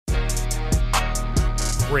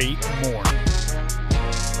great morning.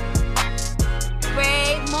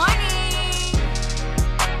 Great morning.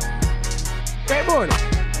 Great morning.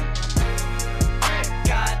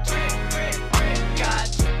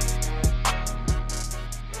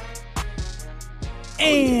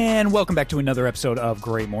 And welcome back to another episode of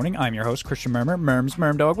Great Morning. I'm your host, Christian Murmer, Murms,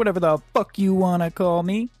 Murmdog, whatever the fuck you want to call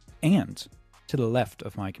me. And to the left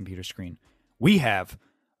of my computer screen, we have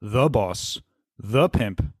the boss, the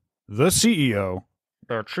pimp, the CEO,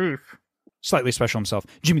 the chief, slightly special himself,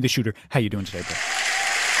 Jimmy the Shooter. How you doing today, bro?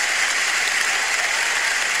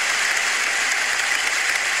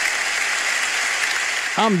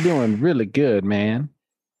 I'm doing really good, man.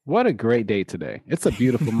 What a great day today. It's a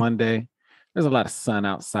beautiful Monday. There's a lot of sun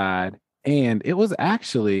outside. And it was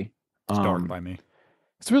actually... It's dark by me.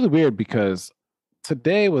 It's really weird because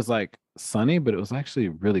today was like sunny, but it was actually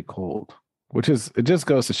really cold. It just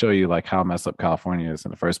goes to show you like how messed up California is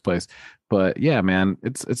in the first place. But yeah, man,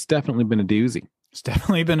 it's definitely been a doozy. It's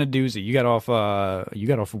definitely been a doozy. You got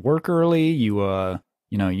off work early. You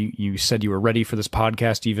said you were ready for this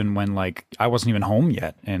podcast even when like I wasn't even home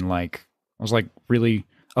yet, and like I was like really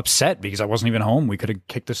upset because I wasn't even home. We could have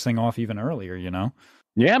kicked this thing off even earlier, you know?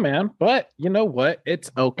 Yeah, man. But you know what?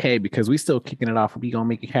 It's okay because we still kicking it off. We gonna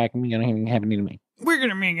make it happen. We gonna make it happen to me. We're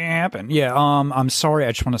gonna make it happen. Yeah. I'm sorry.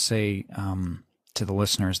 I just want to say to the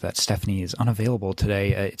listeners that Stephanie is unavailable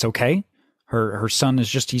today. It's okay. Her son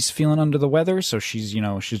is he's feeling under the weather, so she's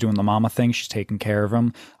doing the mama thing. She's taking care of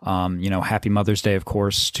him. Happy Mother's Day, of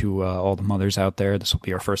course, to all the mothers out there. This will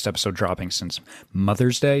be our first episode dropping since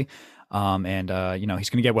Mother's Day. He's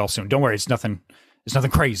gonna get well soon. Don't worry, it's nothing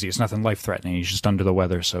crazy. It's nothing life-threatening. He's just under the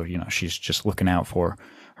weather, so she's just looking out for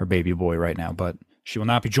her baby boy right now. But she will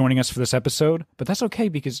not be joining us for this episode. But that's okay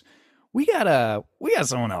because we got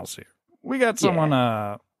someone else here. We got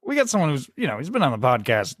someone. We got someone who's he's been on the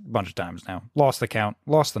podcast a bunch of times now. Lost the count.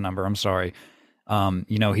 Lost the number. I'm sorry.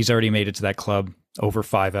 He's already made it to that club over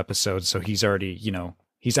 5 episodes, so he's already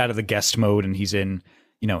he's out of the guest mode and he's in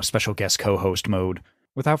special guest co-host mode.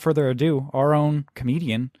 Without further ado, our own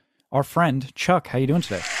comedian, our friend, Chuck. How you doing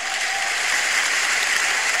today?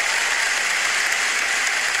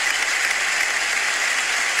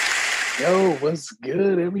 Yo, what's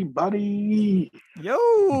good, everybody?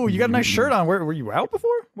 Yo, you got a nice shirt on. Were you out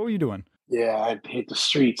before? What were you doing? Yeah, I hit the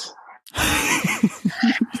streets.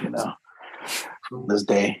 From this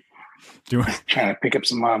day. Trying to pick up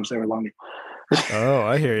some moms that were lonely. Oh,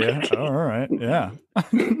 I hear you. Oh, all right. Yeah.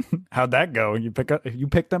 How'd that go? You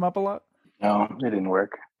picked them up a lot? No, it didn't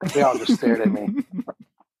work. They all just stared at me.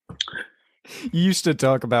 You used to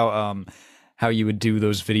talk about how you would do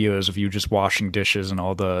those videos of you just washing dishes and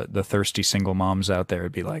all the thirsty single moms out there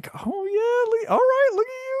would be like, oh yeah, all right, look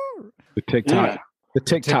at you. The TikTok. Yeah. The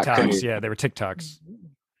TikToks. Yeah, they were TikToks.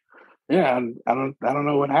 Yeah, I don't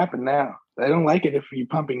know what happened now. They don't like it if you're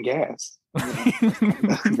pumping gas.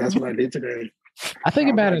 That's what I did today. I think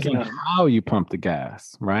about it as how you pump the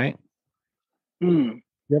gas, right? You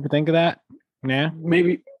ever think of that? Yeah.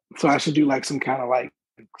 Maybe. So I should do like some kind of like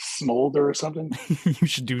smolder or something. You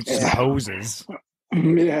should do some poses.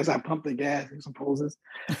 Yeah, as I pump the gas, do some poses,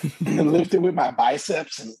 and lift it with my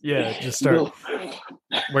biceps. And just start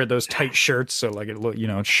wear those tight shirts so like it look,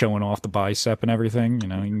 it's showing off the bicep and everything. You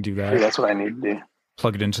can do that. Yeah, that's what I need to do.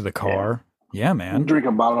 Plug it into the car. Yeah, man. Drink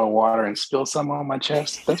a bottle of water and spill some on my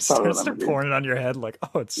chest. That's probably what I'm start pouring it on your head like,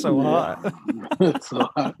 oh, it's so hot. It's so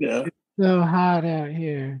hot, yeah. So hot out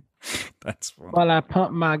here. That's funny. While I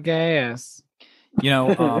pump my gas. Guys,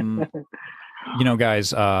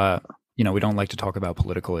 we don't like to talk about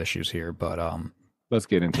political issues here, but let's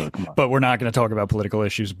get into it. Come on. But we're not going to talk about political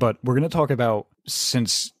issues, but we're going to talk about,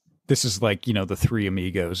 since this is like, the 3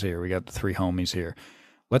 amigos here, we got the 3 homies here.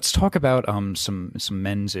 Let's talk about some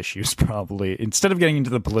men's issues probably. Instead of getting into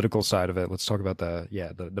the political side of it, let's talk about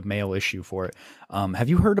the male issue for it. Have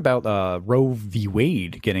you heard about Roe v.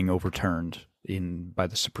 Wade getting overturned by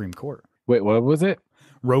the Supreme Court? Wait, what was it?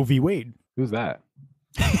 Roe v. Wade. Who's that?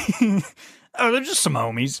 Oh, they're just some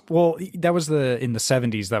homies. Well, that was in the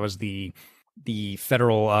 70s. That was the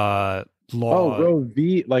federal law. Oh,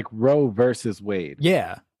 Roe versus Wade.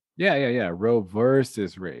 Yeah. Yeah. Roe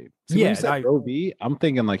versus Wade. So when you said Roe v, I'm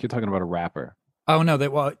thinking like you're talking about a rapper. Oh no,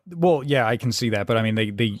 well, yeah, I can see that, but I mean,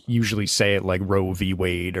 they usually say it like Roe v.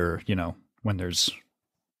 Wade, or when there's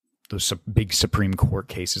those big Supreme Court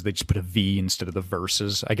cases, they just put a V instead of the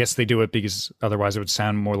verses. I guess they do it because otherwise it would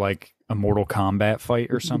sound more like a Mortal Kombat fight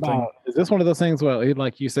or something. Is this one of those things? Well,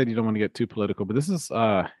 like you said, you don't want to get too political, but this is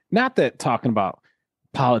not that talking about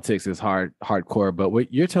politics is hardcore, but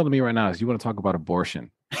what you're telling me right now is you want to talk about abortion.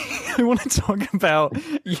 I want to talk about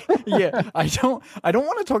yeah, I don't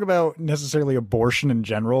want to talk about necessarily abortion in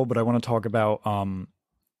general, but I want to talk about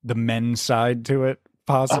the men's side to it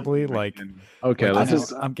possibly. Okay, let's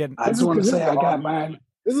just. I'm getting I just want to say I got mine.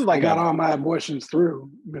 This is I like got all my abortions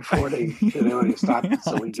through before they already stopped it,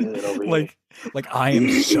 so we good over here. Like I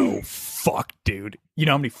am so fucked, dude. You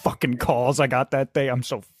know how many fucking calls I got that day? I'm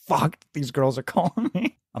so fucked. These girls are calling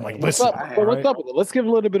me. I'm like, listen. What's up with it? Let's give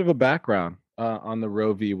a little bit of a background on the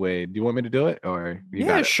Roe v. Wade. Do you want me to do it, or you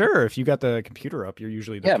got it? Sure. If you got the computer up, you're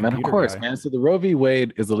usually the man. Of course, guy. man. So the Roe v.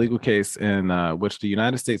 Wade is a legal case in which the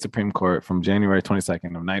United States Supreme Court, from January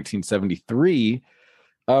 22nd of 1973.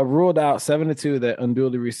 Ruled out 7-2 that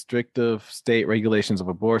unduly restrictive state regulations of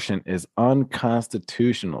abortion is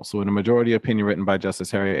unconstitutional. So in a majority opinion written by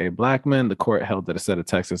Justice Harry A. Blackmun, the court held that a set of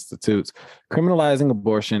Texas statutes criminalizing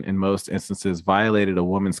abortion in most instances violated a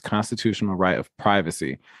woman's constitutional right of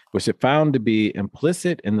privacy, which it found to be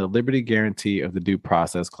implicit in the liberty guarantee of the Due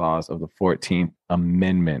Process Clause of the 14th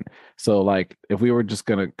Amendment. So like, if we were just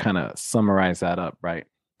going to kind of summarize that up, right?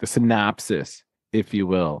 The synopsis, if you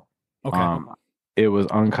will. Okay. It was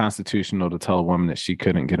unconstitutional to tell a woman that she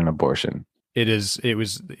couldn't get an abortion. It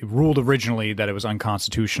was ruled originally that it was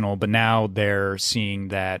unconstitutional, but now they're seeing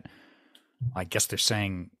that, I guess they're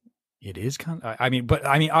saying it is.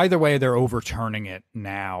 Either way, they're overturning it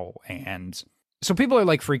now. And so people are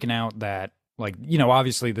like freaking out that, like, you know,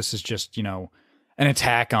 obviously this is just, you know, an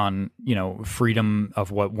attack on, you know, freedom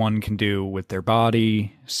of what one can do with their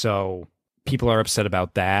body. So people are upset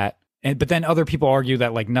about that. But then other people argue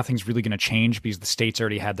that like nothing's really going to change because the states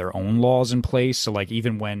already had their own laws in place. So like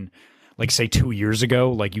even when, like say 2 years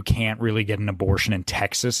ago, like you can't really get an abortion in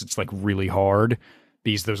Texas, it's like really hard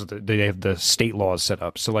because they have the state laws set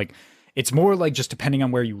up. So like it's more like just depending on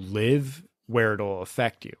where you live, where it'll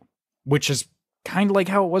affect you, which is kind of like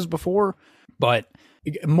how it was before. But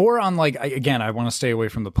more on like, again, I want to stay away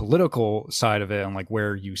from the political side of it and like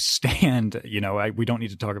where you stand. You know, we don't need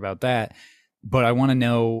to talk about that, but I want to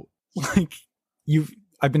know. Like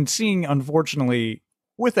I've been seeing, unfortunately,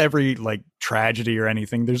 with every like tragedy or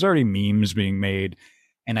anything, there's already memes being made.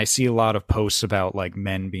 And I see a lot of posts about like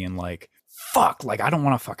men being like, fuck, like I don't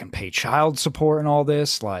want to fucking pay child support and all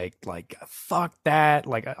this. Like fuck that.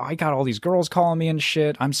 Like I got all these girls calling me and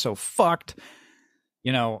shit. I'm so fucked.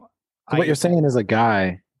 You know, so what you're saying is a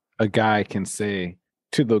guy can say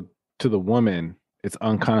to the woman, it's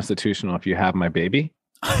unconstitutional if you have my baby.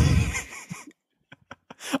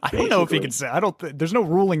 I don't know if he can say. There's no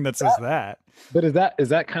ruling that says that. But is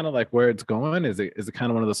that kind of like where it's going? Is it kind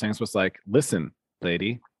of one of those things where it's like, listen,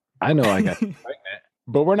 lady, I know I got you pregnant,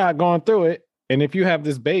 but we're not going through it. And if you have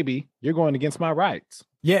this baby, you're going against my rights.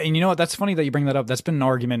 Yeah, and you know what? That's funny that you bring that up. That's been an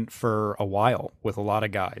argument for a while with a lot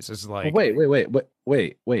of guys. It's like, wait.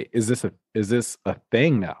 Is this a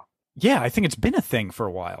thing now? Yeah, I think it's been a thing for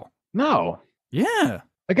a while. No. Yeah.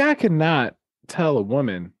 A guy cannot tell a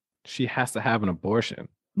woman she has to have an abortion.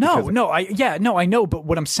 I know, but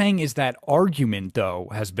what I'm saying is that argument though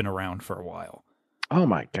has been around for a while. Oh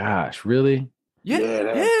my gosh, really?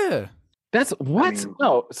 Yeah. That's what?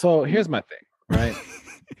 No, so here's my thing, right?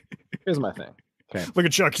 Here's my thing. Okay. Look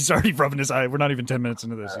at Chuck, he's already rubbing his eye. We're not even 10 minutes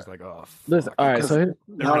into this. He's like, oh, fuck. Listen, all right, so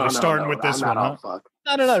they're starting with this one, huh? Fuck.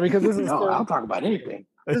 No, because this is I'll talk about anything.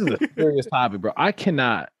 This is a serious topic, bro. I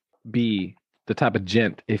cannot be the type of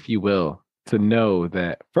gent, if you will, to know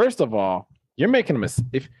that, first of all, you're making a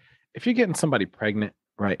mistake. If you're getting somebody pregnant,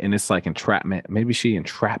 right, and it's like entrapment, maybe she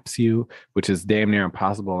entraps you, which is damn near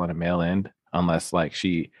impossible on a male end, unless like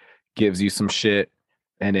she gives you some shit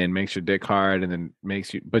and then makes your dick hard and then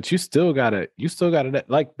makes you, but you still gotta,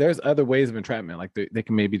 like, there's other ways of entrapment. Like they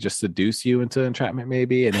can maybe just seduce you into entrapment,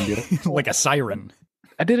 maybe, and then do it. Like a siren.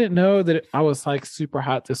 I didn't know that I was like super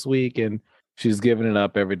hot this week and she's giving it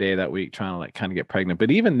up every day that week, trying to like kind of get pregnant.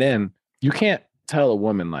 But even then, you can't tell a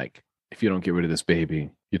woman like, if you don't get rid of this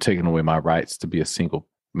baby, you're taking away my rights to be a single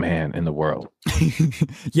man in the world.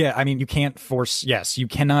 Yeah, I mean, you cannot force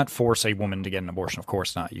a woman to get an abortion. Of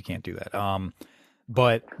course not. You can't do that.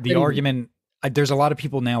 But the argument, there's a lot of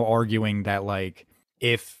people now arguing that like,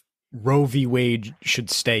 if Roe v. Wade should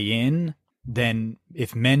stay in, then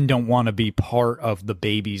if men don't want to be part of the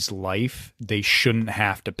baby's life, they shouldn't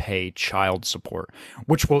have to pay child support,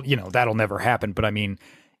 which will, that'll never happen. But I mean,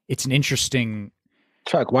 it's an interesting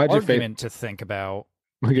Chuck, why'd your argument to think about.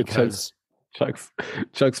 Look at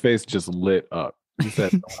Chuck's face just lit up. He said,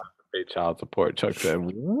 "Don't have to pay child support." Chuck said,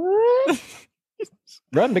 "What?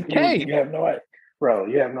 Run the case." You have no idea, bro.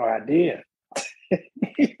 You have no idea.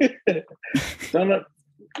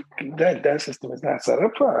 That system is not set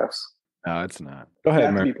up for us. No, it's not. Go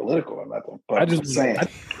ahead, Not to be Murms. political or nothing, but I I'm just just saying. I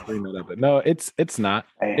bring that up. But no, it's not.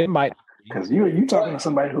 It might. Because you talking to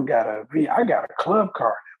somebody who got I got a club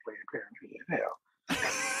card at Planned Parenthood. Hell.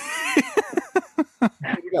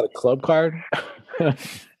 You got a club card?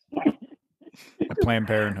 Planned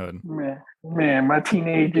Parenthood. Man, my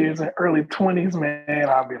teenage years and early 20s, man,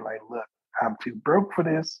 I'll be like, look, I'm too broke for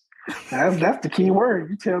this. That's the key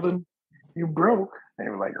word. You tell them you broke, they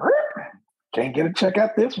were like, can't get a check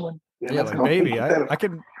out this one. Yeah, like, baby,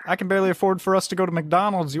 I can barely afford for us to go to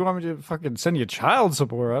McDonald's. You want me to fucking send you child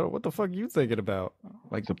support? What the fuck are you thinking about?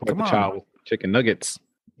 Like, support the child with chicken nuggets.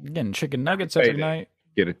 You're getting chicken nuggets every night.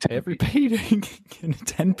 Get a 10 every payday. Get a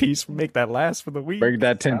 10-piece. Make that last for the week. Break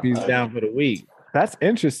that 10-piece down for the week. That's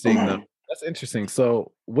interesting, though. That's interesting.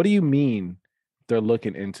 So, what do you mean they're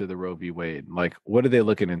looking into the Roe v. Wade? Like, what are they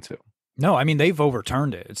looking into? No, I mean they've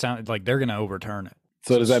overturned it. It sounded like they're going to overturn it.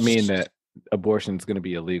 So does that mean that abortion is going to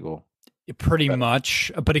be illegal? Pretty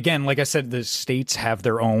much. But again, like I said, the states have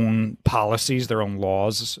their own policies, their own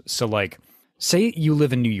laws. So like, say you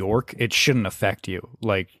live in New York, it shouldn't affect you.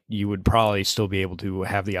 Like, you would probably still be able to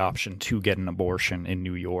have the option to get an abortion in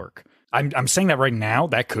New York. I'm saying that right now.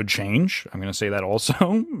 That could change. I'm going to say that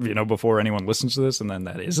also, before anyone listens to this, and then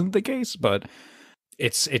that isn't the case. But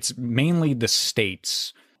it's mainly the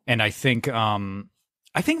states. And I think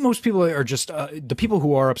most people are just the people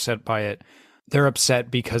who are upset by it. They're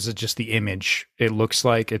upset because of just the image. It looks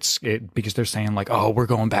like because they're saying like, oh, we're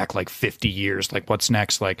going back like 50 years. Like, what's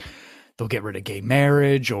next? Like, they'll get rid of gay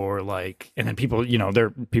marriage, or like, and then people,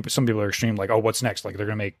 some people are extreme. Like, oh, what's next? Like, they're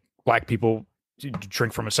gonna make black people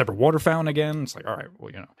drink from a separate water fountain again. It's like, all right,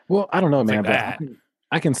 well, Well, I don't know, man. Like but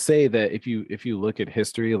I can say that if you look at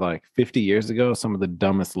history, like 50 years ago, some of the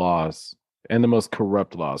dumbest laws and the most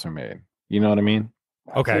corrupt laws were made. You know what I mean?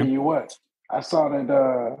 Okay. I'll tell you what, I saw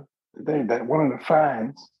that that one of the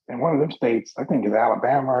fines in one of them states, I think it's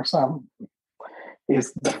Alabama or something,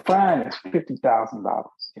 is the fine is $50,000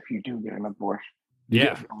 if you do get an abortion.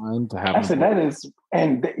 Yeah. I said that is,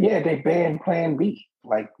 and they banned Plan B.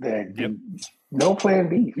 Like no Plan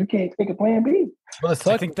B. You can't take a Plan B. Well,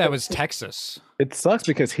 I think that was Texas. It sucks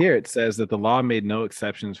because here it says that the law made no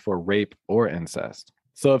exceptions for rape or incest.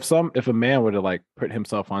 So if a man were to like put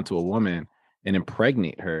himself onto a woman and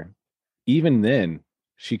impregnate her, even then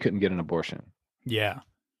she couldn't get an abortion. Yeah,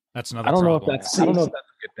 that's another. I don't know if problem. that's a good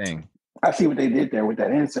thing. I see what they did there with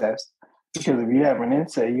that incest. Because if you have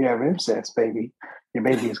incest, baby, your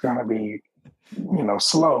baby is going to be,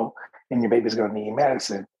 slow, and your baby's going to need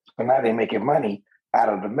medicine. So now they're making money out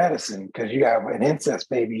of the medicine because you have an incest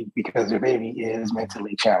baby because your baby is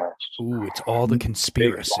mentally challenged. Ooh, it's all the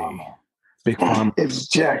conspiracy. Big Pharma. It's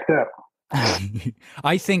jacked up.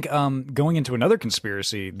 I think going into another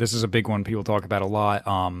conspiracy, this is a big one people talk about a lot.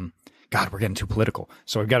 God, we're getting too political,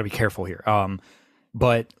 so I've got to be careful here.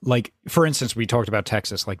 But like, for instance, we talked about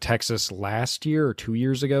Texas. Like Texas last year or 2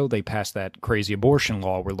 years ago, they passed that crazy abortion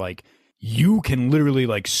law where like you can literally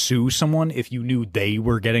like sue someone if you knew they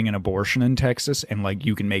were getting an abortion in Texas, and like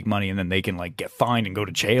you can make money, and then they can like get fined and go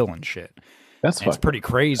to jail and shit. It's pretty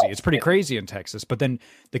crazy. It's pretty crazy in Texas. But then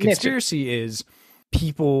the conspiracy is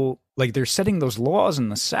people like they're setting those laws in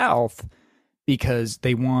the South because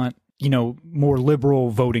they want, more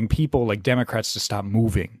liberal voting people like Democrats to stop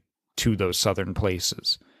moving to those southern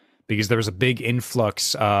places, because there was a big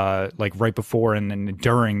influx like right before and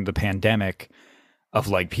during the pandemic of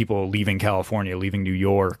like people leaving California, leaving New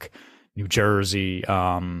York, New Jersey,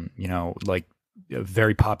 like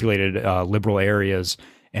very populated liberal areas,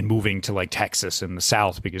 and moving to like Texas in the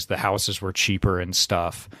South because the houses were cheaper and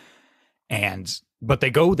stuff. But they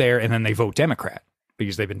go there and then they vote Democrat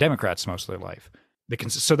because they've been Democrats most of their life.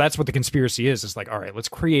 So that's what the conspiracy is. It's like, all right, let's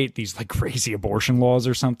create these like crazy abortion laws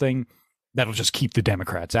or something that'll just keep the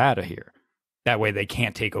Democrats out of here. That way they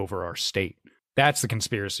can't take over our state. That's the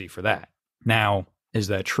conspiracy for that. Now, is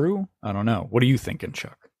that true? I don't know. What are you thinking,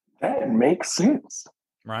 Chuck? That makes sense.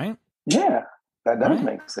 Right? Yeah, that does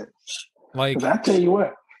make sense. Like, I tell you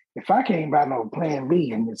what, if I can't buy no Plan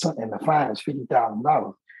B and the fine is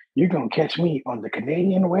 $50,000, you're going to catch me on the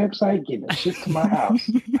Canadian website getting the shit to my house.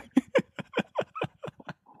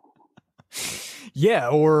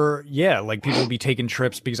 Like people will be taking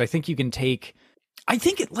trips because I think you can take, I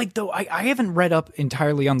haven't read up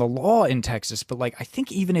entirely on the law in Texas, but like, I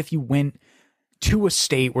think even if you went to a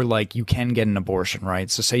state where like you can get an abortion,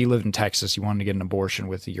 right? So say you live in Texas, you wanted to get an abortion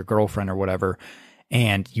with your girlfriend or whatever,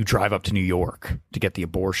 and you drive up to New York to get the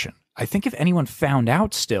abortion. I think if anyone found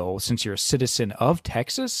out still, since you're a citizen of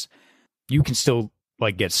Texas, you can still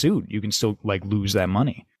like get sued. You can still like lose that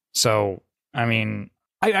money. So, I mean,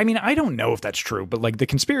 I mean, I don't know if that's true, but like the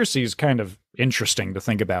conspiracy is kind of interesting to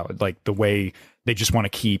think about, like the way they just want to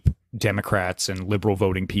keep Democrats and liberal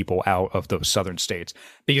voting people out of those southern states.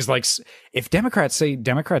 Because like if Democrats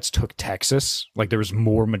took Texas, like there was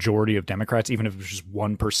more majority of Democrats, even if it was just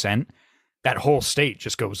 1%, that whole state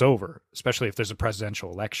just goes over, especially if there's a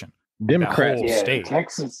presidential election. Democrats, state.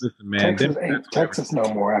 Texas, listen, man, Texas no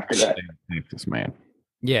more after that. Texas, man.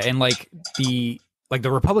 Yeah, and like the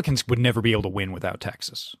Republicans would never be able to win without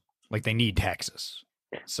Texas. Like they need Texas.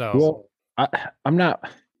 So I'm not.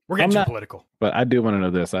 We're getting too political. But I do want to know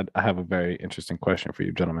this. I have a very interesting question for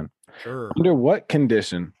you, gentlemen. Sure. Under what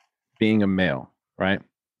condition, being a male, right?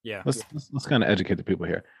 Yeah. Let's kind of educate the people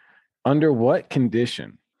here. Under what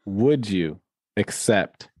condition would you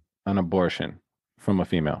accept an abortion from a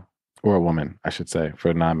female or a woman, I should say, for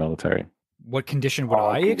a non-military? What condition would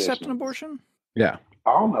I accept an abortion? Yeah.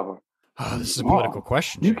 All of them. Oh, this is a political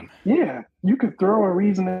question, Jim. You could throw a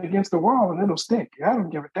reason against the wall and it'll stick. I don't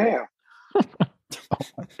give a damn.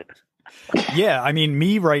 Yeah, I mean,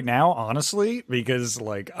 me right now, honestly, because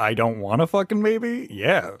like I don't want a fucking baby.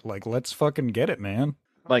 Yeah, like let's fucking get it, man.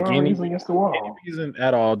 Like Throw a reason against the wall. any reason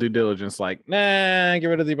at all, due diligence, like, nah, get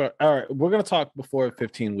rid of the. All right, we're going to talk before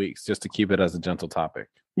 15 weeks just to keep it as a gentle topic.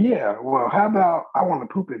 Yeah, well, how about I want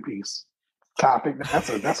to poop in peace? Topic.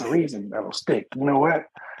 That's a reason that'll stick. You know what?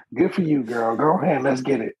 Good for you, girl. Go ahead, let's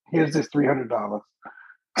get it. Here's this $300.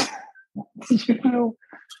 You know,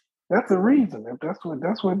 that's a reason. If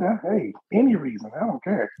that's what hey, any reason, I don't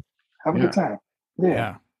care. Have a good time.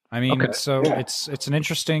 Yeah. I mean, it's just an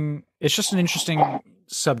interesting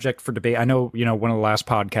subject for debate. I know, one of the last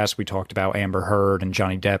podcasts we talked about Amber Heard and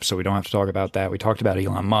Johnny Depp, so we don't have to talk about that. We talked about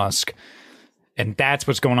Elon Musk, and that's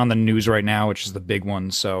what's going on in the news right now, which is the big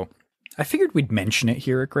one. So I figured we'd mention it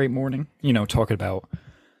here at Great Morning, talking about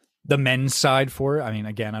the men's side for it. I mean,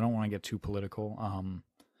 again, I don't want to get too political.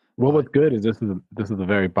 Well, what's good is this is a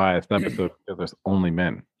very biased episode because there's only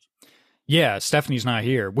men. Yeah, Stephanie's not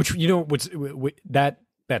here, which that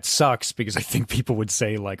sucks because I think people would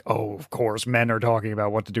say like, oh, of course, men are talking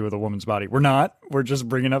about what to do with a woman's body. We're not. We're just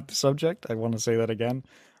bringing up the subject. I want to say that again.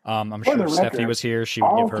 I'm sure if Stephanie was here, she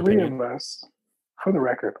would give her opinion. For the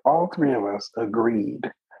record, all three of us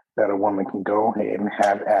agreed that a woman can go ahead and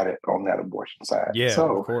have at it on that abortion side. Yeah,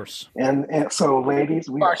 so, of course. And so, ladies,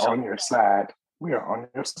 we are on your side. We are on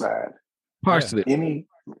your side. Partially.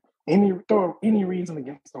 Throw any reason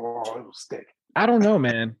against the wall, it'll stick. I don't know,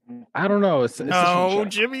 man. I don't know. It's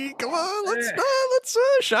Jimmy, come on. Let's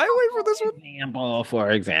shy away from this one.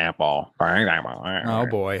 For example. Oh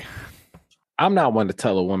boy. I'm not one to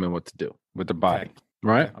tell a woman what to do with their body,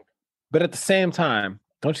 right? Okay. But at the same time,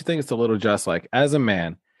 don't you think it's a little just like, as a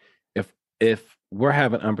man, if we're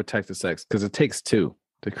having unprotected sex, because it takes two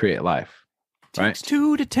to create life, right? Takes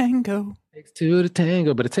two to tango. Takes two to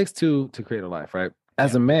tango, but it takes two to create a life, right?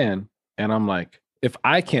 As a man, and I'm like, if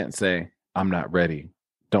I can't say I'm not ready,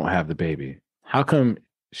 don't have the baby, how come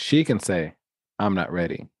she can say I'm not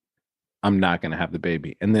ready, I'm not going to have the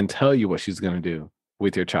baby, and then tell you what she's going to do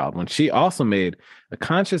with your child when she also made a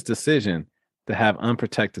conscious decision to have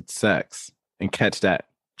unprotected sex and catch that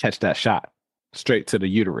shot straight to the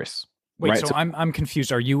uterus? Wait, right? So I'm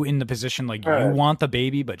confused. Are you in the position like you want the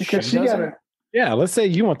baby, but she doesn't? Yeah, let's say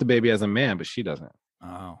you want the baby as a man, but she doesn't.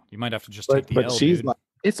 Oh, you might have to just take the L, she's dude. Like,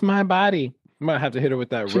 it's my body. You might have to hit her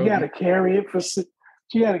with that. She got to carry it for.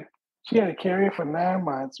 She had to carry it for 9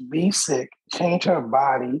 months. Be sick. Change her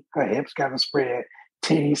body. Her hips got to spread.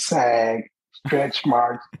 Titties sag. Stretch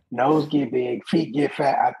marks. Nose get big. Feet get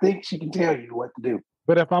fat. I think she can tell you what to do.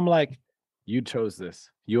 But if I'm like, you chose this.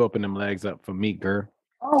 You open them legs up for me, girl.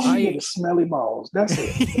 Oh, you get smelly balls. That's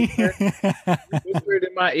it. Whispered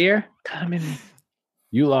in my ear. Come in.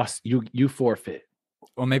 You lost. You forfeit.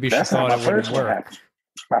 Well, maybe she thought it wouldn't work.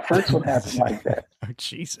 My first one happened like that. Oh,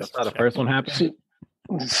 Jesus. That's how the first one happened.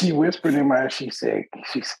 She whispered in my ear. She said,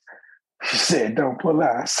 "Don't pull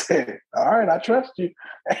out." I said, "All right, I trust you."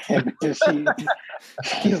 And she's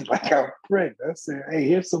like, "I'm pregnant." I said, "Hey,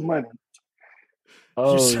 here's some money."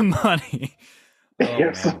 Here's some money.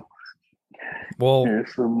 Here's some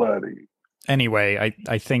money. Anyway,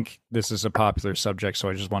 I think this is a popular subject, so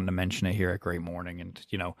I just wanted to mention it here at Great Morning. And,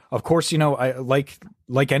 of course, I like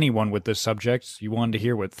anyone with this subject, you wanted to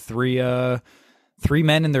hear what three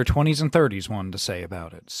men in their 20s and 30s wanted to say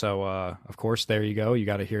about it. So, of course, there you go. You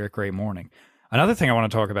got to hear it Great Morning. Another thing I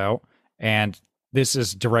want to talk about, and this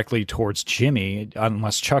is directly towards Jimmy,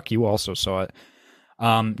 unless Chuck, you also saw it.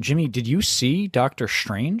 Jimmy, did you see Doctor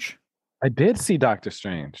Strange? I did see Doctor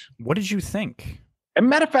Strange. What did you think? As a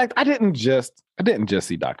matter of fact, I didn't just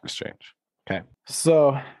see Doctor Strange. Okay.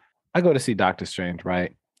 So I go to see Doctor Strange,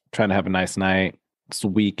 right? Trying to have a nice night, this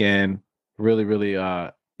weekend. Really, really,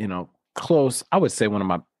 close. I would say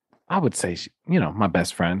my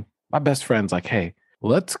best friend. My best friend's like, hey,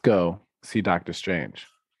 let's go see Doctor Strange.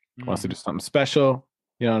 Wants to do something special.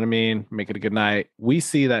 You know what I mean? Make it a good night. We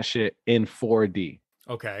see that shit in 4D.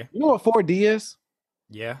 Okay. You know what 4D is?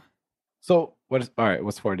 Yeah. So what's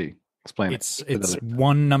 4D? Explain it. It's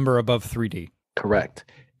one number above 3D. Correct.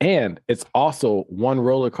 And it's also one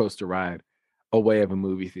roller coaster ride away of a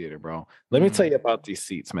movie theater, bro. Let me tell you about these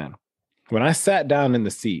seats, man. When I sat down in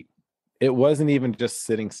the seat, it wasn't even just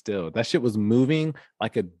sitting still. That shit was moving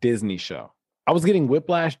like a Disney show. I was getting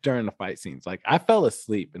whiplash during the fight scenes. Like, I fell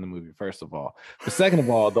asleep in the movie, first of all. But second of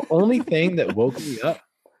all, the only thing that woke me up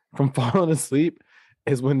from falling asleep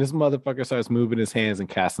is when this motherfucker starts moving his hands and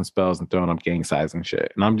casting spells and throwing up gang signs and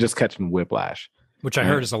shit. And I'm just catching whiplash. Which I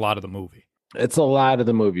heard is a lot of the movie. It's a lot of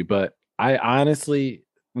the movie, but I honestly,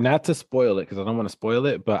 not to spoil it, because I don't want to spoil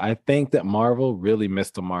it, but I think that Marvel really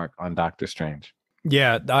missed the mark on Doctor Strange.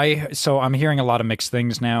 Yeah, I'm hearing a lot of mixed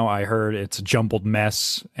things now. I heard it's a jumbled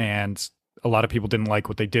mess, and a lot of people didn't like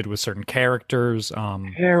what they did with certain characters.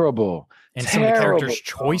 Terrible. And some of the characters'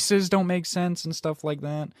 choices don't make sense and stuff like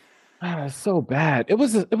that. It's so bad. It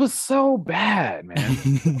was so bad, man.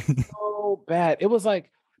 So bad. It was like,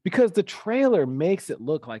 because the trailer makes it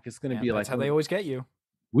look like it's going to be like, that's how they always get you.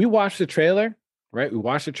 We watched the trailer, right? We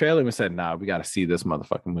watched the trailer and we said, nah, we got to see this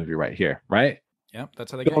motherfucking movie right here, right? Yep,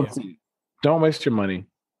 that's how they get you. Don't waste your money.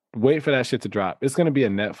 Wait for that shit to drop. It's going to be a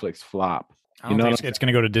Netflix flop. I don't think it's going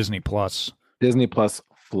to go to Disney Plus. Disney Plus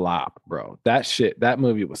flop, bro. That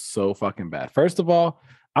movie was so fucking bad. First of all,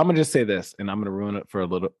 I'm gonna just say this, and I'm gonna ruin it for a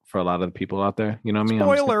lot of the people out there. You know what I mean?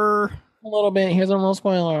 Spoiler. A little bit. Here's a little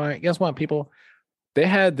spoiler. All right. Guess what, people? They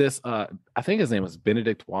had this. I think his name was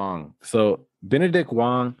Benedict Wong. So Benedict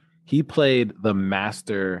Wong, he played the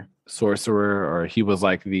master sorcerer, or he was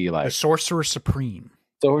like the sorcerer supreme.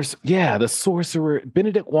 The sorcerer.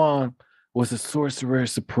 Benedict Wong was the sorcerer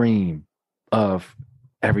supreme of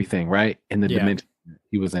everything, right? In the dimension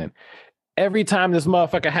he was in. Every time this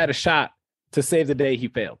motherfucker had a shot to save the day, he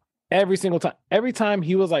failed. Every single time. Every time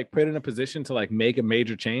he was like put in a position to like make a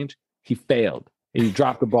major change, he failed. And he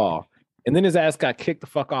dropped the ball. And then his ass got kicked the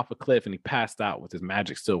fuck off a cliff and he passed out with his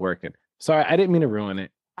magic still working. Sorry, I didn't mean to ruin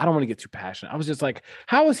it. I don't want to get too passionate. I was just like,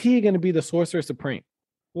 how is he going to be the Sorcerer Supreme?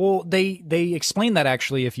 Well, they explained that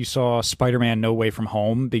actually if you saw Spider-Man No Way From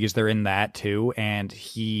Home, because they're in that too. And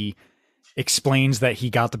he explains that he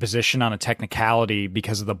got the position on a technicality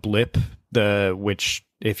because of the blip, which,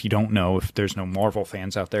 if you don't know, if there's no Marvel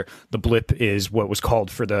fans out there, the blip is what was called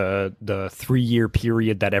for the 3-year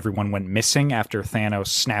period that everyone went missing after Thanos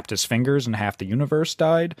snapped his fingers and half the universe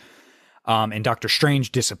died. And Doctor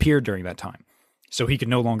Strange disappeared during that time. So he could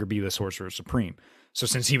no longer be the Sorcerer Supreme. So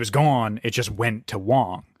since he was gone, it just went to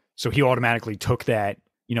Wong. So he automatically took that,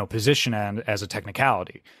 position as a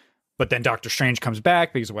technicality. But then Doctor Strange comes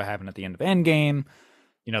back because of what happened at the end of Endgame.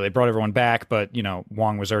 They brought everyone back, but,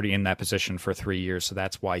 Wong was already in that position for 3 years. So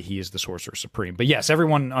that's why he is the Sorcerer Supreme. But yes,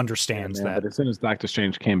 everyone understands that. But as soon as Doctor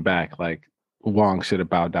Strange came back, like, Wong should have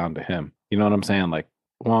bowed down to him. You know what I'm saying? Like,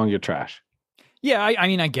 Wong, you're trash. Yeah,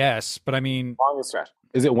 I guess. But Wong is trash.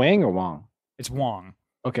 Is it Wang or Wong? It's Wong.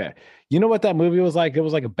 Okay. You know what that movie was like? It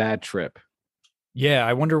was like a bad trip. Yeah,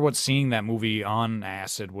 I wonder what seeing that movie on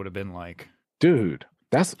acid would have been like. Dude,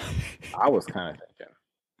 I was kind of thinking.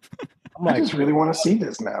 I just really want to see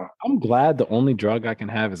this now. I'm glad the only drug I can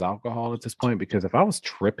have is alcohol at this point, because if I was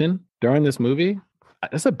tripping during this movie,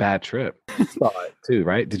 it's a bad trip. You saw it too,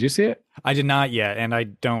 right? Did you see it? I did not yet, and I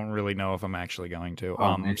don't really know if I'm actually going to.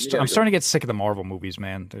 I'm starting to get sick of the Marvel movies,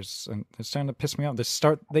 man. They're starting to piss me off.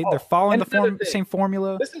 They're following the same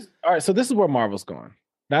formula. All right, so this is where Marvel's going.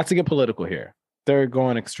 Not to get political here. They're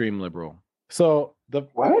going extreme liberal. So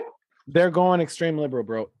what? They're going extreme liberal,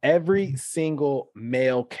 bro. Every single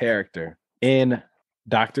male character in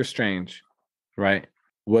Doctor Strange, right,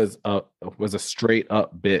 was a straight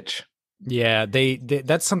up bitch. Yeah, they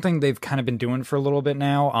that's something they've kind of been doing for a little bit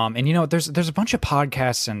now. And there's a bunch of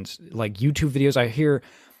podcasts and like YouTube videos I hear.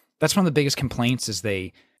 That's one of the biggest complaints is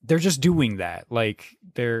they're just doing that. Like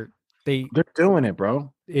they're doing it,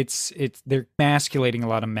 bro. They're emasculating a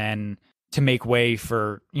lot of men to make way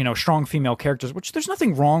for, strong female characters, which there's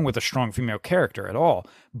nothing wrong with a strong female character at all.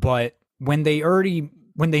 But when they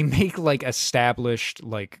make like established,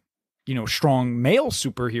 like, strong male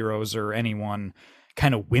superheroes or anyone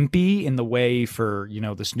kind of wimpy in the way for,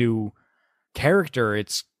 this new character,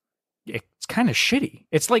 it's kind of shitty.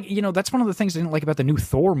 It's like, that's one of the things I didn't like about the new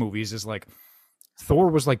Thor movies is like Thor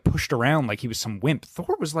was like pushed around like he was some wimp.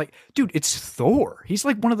 Thor was like, dude, it's Thor. He's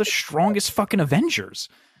like one of the strongest fucking Avengers.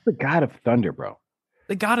 The God of Thunder, bro.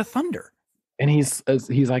 The God of Thunder. And he's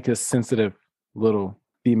like a sensitive little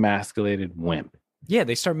demasculated wimp. Yeah,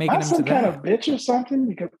 they start making Am I him some to kind that. of bitch or something?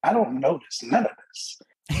 Because I don't notice none of this.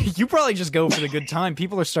 You probably just go for the good time.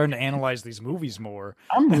 People are starting to analyze these movies more.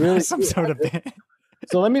 I'm really some sort of thing.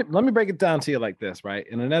 So let me break it down to you like this, right?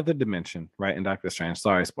 In another dimension, right? In Doctor Strange,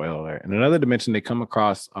 sorry, spoiler alert. In another dimension, they come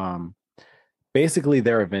across basically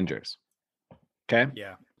they're Avengers. Okay.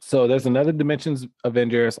 Yeah. So there's another dimensions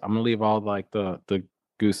Avengers. I'm gonna leave all like the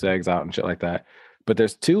goose eggs out and shit like that. But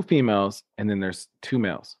there's 2 females and then there's 2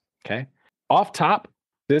 males. Okay. Off top,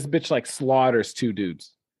 this bitch like slaughters 2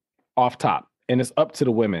 dudes. Off top. And it's up to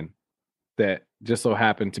the women that just so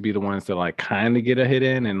happen to be the ones that like kind of get a hit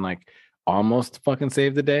in and like almost fucking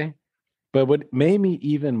save the day. But what made me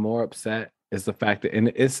even more upset is the fact that,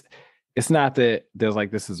 and it's not that there's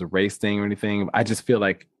like this is a race thing or anything. I just feel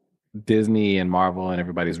like Disney and Marvel and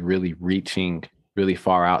everybody's really reaching really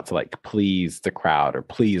far out to like please the crowd or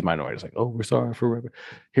please minorities. Like, oh, we're sorry for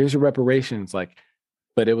here's your reparations. Like,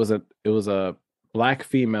 but it was a Black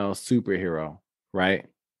female superhero, right?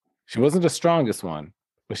 She wasn't the strongest one,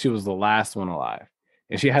 but she was the last one alive.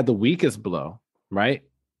 And she had the weakest blow, right?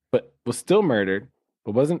 But was still murdered,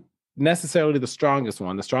 but wasn't necessarily the strongest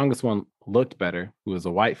one. The strongest one looked better, who was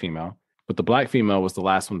a white female, but the Black female was the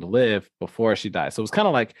last one to live before she died. So it was kind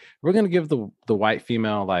of like, we're going to give the white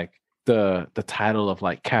female like the title of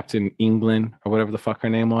like Captain England or whatever the fuck her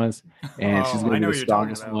name was. And she's going to be the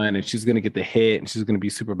strongest one, and she's going to get the hit, and she's going to be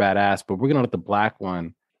super badass. But we're going to let the Black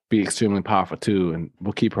one be extremely powerful too, and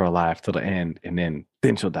we'll keep her alive till the end, and then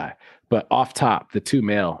she'll die. But off top, the 2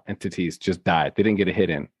 male entities just died. They didn't get a hit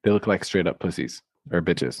in. They look like straight up pussies or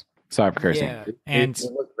bitches. Sorry for cursing. Yeah, it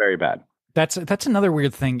looks very bad. That's another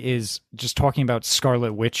weird thing is just talking about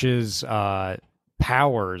Scarlet Witch's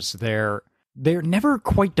powers. They're never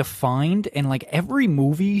quite defined, and like every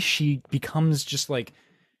movie she becomes just like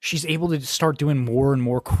she's able to start doing more and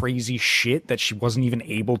more crazy shit that she wasn't even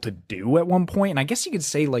able to do at one point. And I guess you could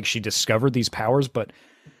say like she discovered these powers, but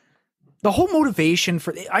the whole motivation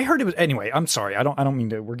for I heard it was anyway. I'm sorry, I don't mean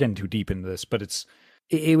to. We're getting too deep into this, but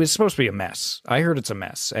it was supposed to be a mess. I heard it's a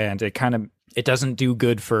mess, and it doesn't do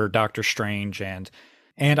good for Doctor Strange, and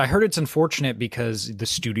I heard it's unfortunate because the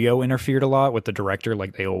studio interfered a lot with the director,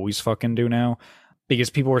 like they always fucking do now. Because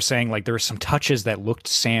people were saying like there were some touches that looked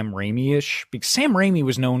Sam Raimi-ish. Because Sam Raimi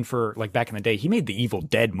was known for like back in the day, he made the Evil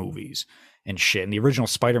Dead movies and shit, and the original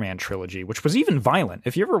Spider-Man trilogy, which was even violent.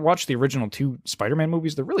 If you ever watch the original 2 Spider-Man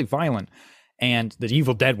movies, they're really violent. And the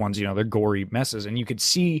Evil Dead ones, you know, they're gory messes, and you could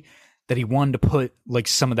see that he wanted to put like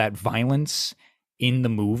some of that violence in the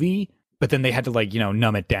movie, but then they had to like, you know,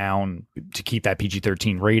 numb it down to keep that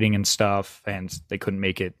PG-13 rating and stuff, and they couldn't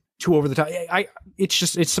make it too over the top.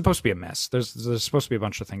 It's supposed to be a mess. There's supposed to be a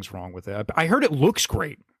bunch of things wrong with it. I heard it looks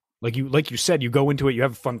great. Like you said, you go into it, you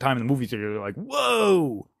have a fun time in the movie theater, you're like,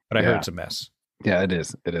 whoa. But I heard it's a mess. Yeah, it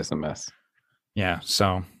is. It is a mess. Yeah,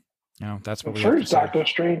 so you know, that's what we first Doctor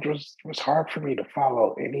Strange was hard for me to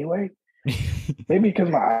follow anyway. Maybe because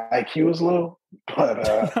my IQ is low, but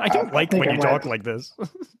I don't like when you talk like this.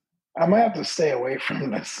 I might have to stay away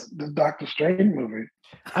from the Doctor Strange movie.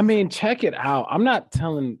 I mean, check it out. I'm not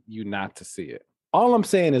telling you not to see it. All I'm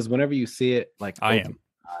saying is whenever you see it, like I am.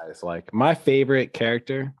 Eyes, like my favorite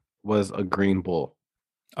character was a green bull.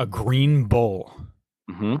 A green bull.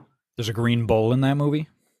 Mm-hmm. There's a green bull in that movie?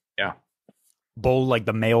 Yeah. Bull like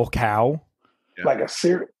the male cow? Yeah. Like a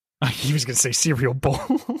cereal. He was going to say cereal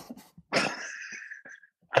bull.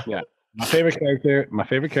 Yeah. My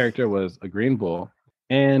favorite character was a green bull.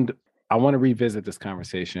 And I want to revisit this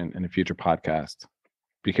conversation in a future podcast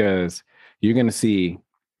because you're going to see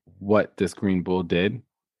what this green bull did.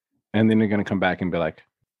 And then you're going to come back and be like,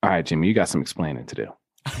 all right, Jimmy, you got some explaining to do.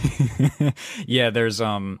 Yeah, there's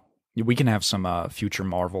we can have some future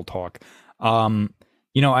Marvel talk.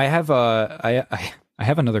 You know, I have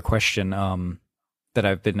another question that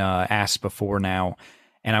I've been asked before now,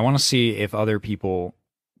 and I want to see if other people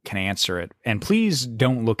can answer it. And please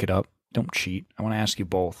don't look it up. Don't cheat. I want to ask you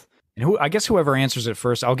both. And I guess whoever answers it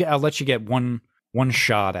first, I'll let you get one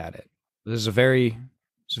shot at it. This is a very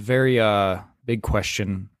big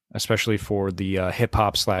question, especially for the hip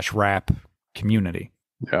hop / rap community.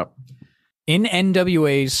 Yep. In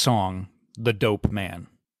NWA's song, "The Dope Man,"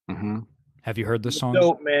 mm-hmm. Have you heard this song?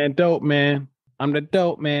 Dope man. I'm the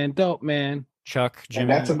dope man. Chuck, Jimi. And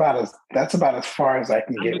that's about as far as I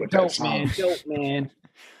can get with that song. Dope man.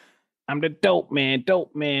 I'm the dope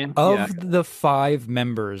man. Of the 5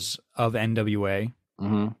 members of NWA,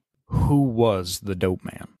 mm-hmm. who was the dope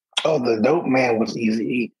man? Oh, the dope man was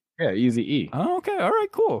Eazy-E. Yeah, Eazy-E. Oh, okay. All right,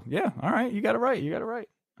 cool. Yeah. All right. You got it right.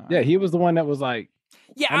 Yeah, he was the one that was like,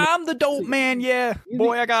 Yeah, I mean, I'm the dope man. Yeah, Easy-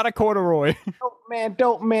 boy, I got a corduroy.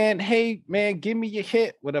 Dope man. Hey man, give me your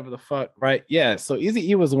hit, whatever the fuck, right? Yeah. So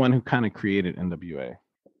Eazy-E was the one who kind of created NWA.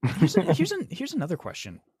 Here's another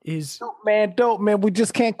question: Is dope man, we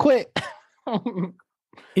just can't quit.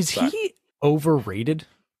 Sorry. he overrated?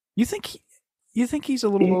 You think he's a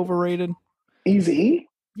little overrated? Eazy-E?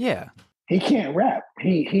 Yeah. He can't rap.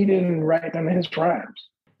 He didn't write none of his rhymes.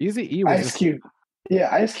 Eazy-E was Ice Cube. Yeah,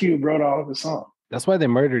 Ice Cube wrote all of the songs. That's why they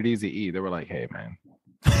murdered Eazy-E. They were like, hey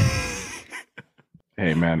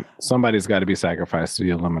man, somebody's got to be sacrificed to the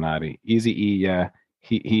Illuminati. Eazy-E, yeah,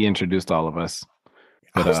 he introduced all of us.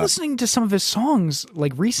 But, I was listening to some of his songs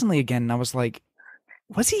like recently again, and I was like,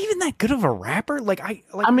 was he even that good of a rapper?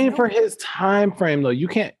 I mean, for his time frame though, you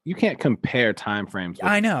can't compare time frames.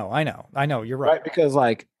 I know. You're right. Because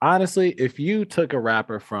like honestly, if you took a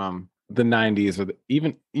rapper from the 90s or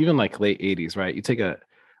even like late 80s, right? You take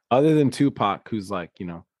other than Tupac, who's like,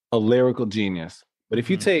 a lyrical genius. But if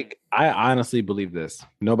you take, I honestly believe this,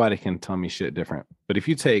 nobody can tell me shit different. But if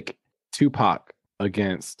you take Tupac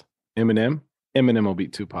against Eminem will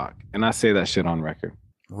beat Tupac. And I say that shit on record.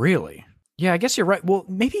 Really? Yeah, I guess you're right. Well,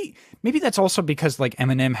 maybe that's also because like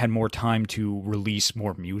Eminem had more time to release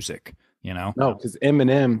more music, No, because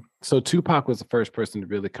Eminem, so Tupac was the first person to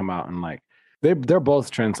really come out and like, they're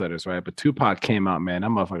both trendsetters, right? But Tupac came out, man, that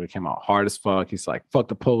motherfucker came out hard as fuck. He's like, fuck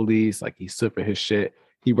the police. Like he stood for his shit.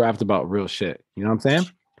 He rapped about real shit. You know what I'm saying?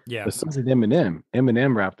 Yeah. But so did Eminem.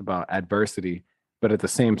 Eminem rapped about adversity. But at the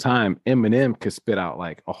same time, Eminem could spit out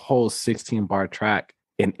like a whole 16-bar track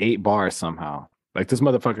in 8 bars somehow. Like this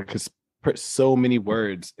motherfucker could put so many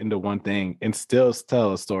words into one thing and still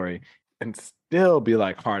tell a story and still be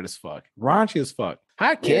like hard as fuck, raunchy as fuck.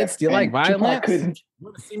 Hi kids, do you like violence?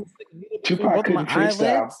 Tupac couldn't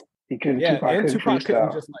freestyle. He couldn't. Yeah, Tupac and couldn't Tupac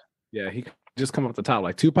couldn't freestyle. he could just come up the top.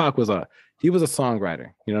 Like Tupac was a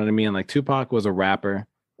songwriter. You know what I mean? Like Tupac was a rapper,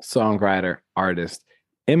 songwriter, artist.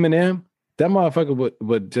 Eminem, that motherfucker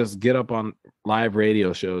would just get up on live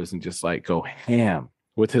radio shows and just like go ham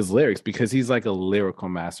with his lyrics because he's like a lyrical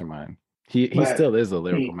mastermind. He still is a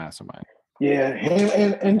lyrical mastermind. Yeah,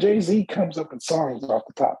 and Jay-Z comes up with songs off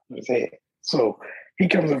the top of his head. So he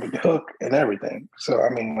comes up with the hook and everything. So I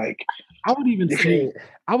mean, like, I would say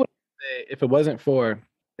if it wasn't for,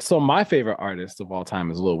 so my favorite artist of all time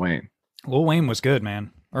is Lil Wayne. Lil Wayne was good,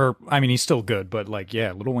 man. Or I mean, he's still good, but like,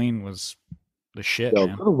 yeah, Lil Wayne was the shit. Yo,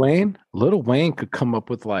 man. Lil Wayne could come up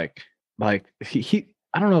with like he.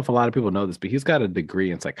 I don't know if a lot of people know this, but he's got a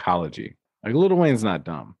degree in psychology. Like Lil Wayne's not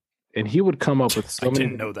dumb, and he would come up with so many. I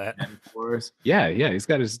didn't know that. Yeah, he's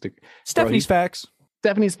got his. Stephanie's facts.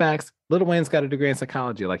 Lil Wayne's got a degree in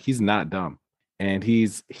psychology. Like he's not dumb, and he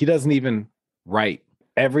doesn't even write.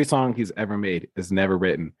 Every song he's ever made is never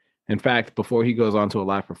written. In fact, before he goes on to a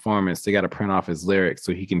live performance, they got to print off his lyrics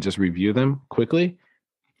so he can just review them quickly,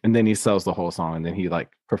 and then he sells the whole song, and then he like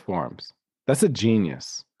performs. That's a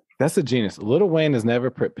genius. Lil Wayne has never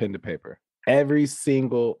put pen to paper. Every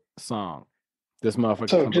single song, this motherfucker.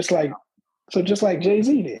 So just like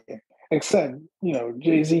Jay-Z did, except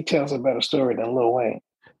Jay-Z tells a better story than Lil Wayne.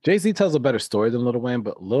 Jay-Z tells a better story than Lil Wayne,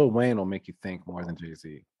 but Lil Wayne will make you think more than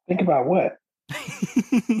Jay-Z. Think about what?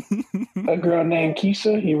 A girl named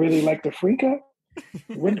Keisha, he really liked the freak up?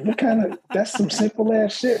 What kind of, that's some simple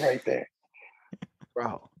ass shit right there.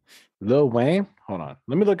 Bro, Lil Wayne, hold on.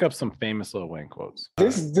 Let me look up some famous Lil Wayne quotes.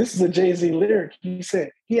 This is a Jay-Z lyric.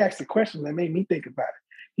 He asked a question that made me think about it.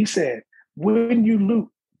 He said, wouldn't you loot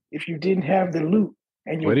if you didn't have the loot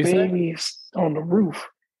and your baby's on the roof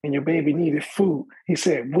and your baby needed food? He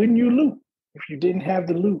said, wouldn't you loot if you didn't have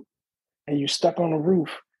the loot and you stuck on the roof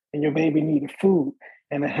and your baby needed food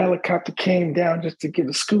and a helicopter came down just to get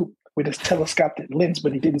a scoop with his telescopic lens,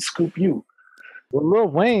 but he didn't scoop you? Well,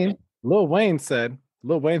 Lil Wayne said,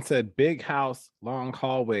 big house, long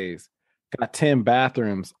hallways, got 10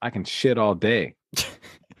 bathrooms, I can shit all day.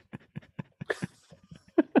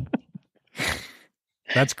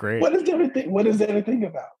 That's great. What is everything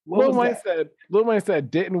about? Lil Wayne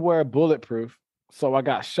said, didn't wear bulletproof, so I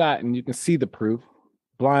got shot and you can see the proof.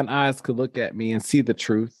 Blind eyes could look at me and see the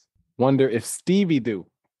truth. Wonder if Stevie do.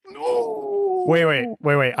 No. Wait.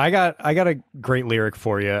 I got a great lyric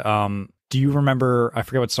for you. Do you remember, I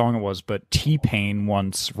forget what song it was, but T-Pain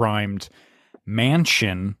once rhymed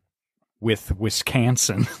mansion with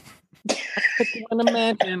Wisconsin. In a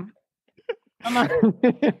mansion. I'm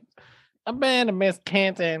in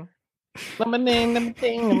Wisconsin. All right,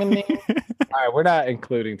 we're not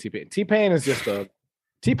including T-Pain.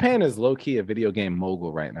 T-Pain is low-key a video game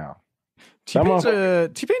mogul right now. T-Pain's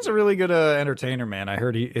a really good entertainer, man. I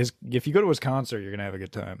heard if you go to his concert, you're gonna have a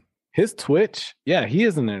good time. His Twitch, yeah, he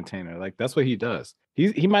is an entertainer. Like that's what he does.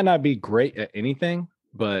 he might not be great at anything,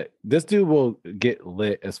 but this dude will get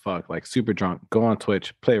lit as fuck, like super drunk, go on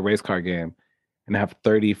Twitch, play a race car game, and have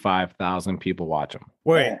 35,000 people watch him.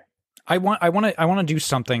 Wait, I want to do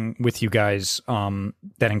something with you guys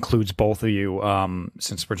that includes both of you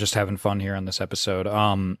since we're just having fun here on this episode.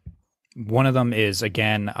 One of them is,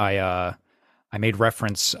 again, I made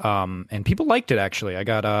reference and people liked it. Actually, I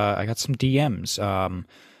got some DMs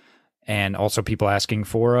and also people asking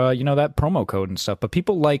for that promo code and stuff. But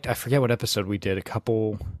people liked, I forget what episode we did a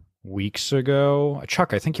couple weeks ago.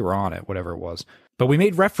 Chuck, I think you were on it, whatever it was. But we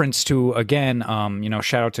made reference to, again,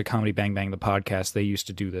 shout out to Comedy Bang Bang, the podcast. They used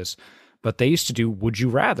to do this, but they used to do Would You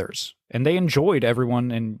Rathers, and they enjoyed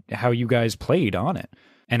everyone and how you guys played on it.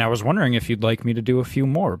 And I was wondering if you'd like me to do a few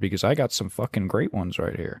more, because I got some fucking great ones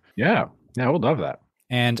right here. Yeah, I would love that.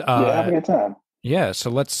 And have a good time. Yeah,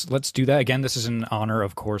 so let's do that. Again, this is in honor,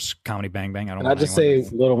 of course, Comedy Bang Bang. Can I just say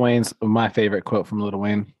Lil Wayne's my favorite quote from Lil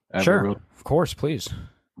Wayne? Sure, of course, please.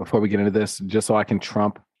 Before we get into this, just so I can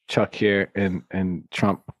trump Chuck here and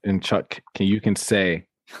Trump and Chuck, you can say,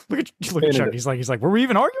 look at Chuck. He's like, were we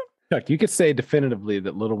even arguing? Chuck, you could say definitively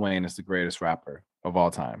that Lil Wayne is the greatest rapper of all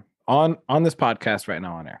time on this podcast right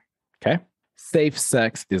now on air. Okay, safe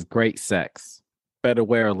sex is great sex. Better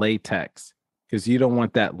wear latex, because you don't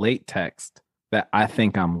want that late text. That I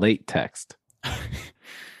think I'm late text.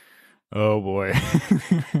 Oh boy.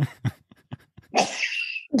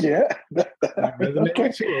 Yeah. Okay.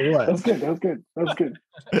 That's good.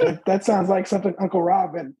 That sounds like something Uncle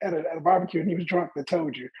Rob at a barbecue and he was drunk that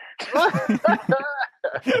told you.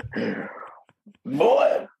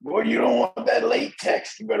 Boy, you don't want that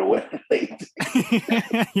latex. You better wear the latex.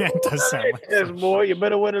 Yeah, it does sound like yes, boy, you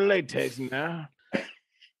better wear the latex now.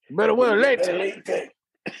 You better wear the latex.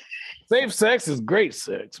 Safe sex is great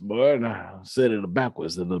sex, boy. And I said it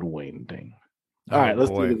backwards, the Lil Wayne thing. All right,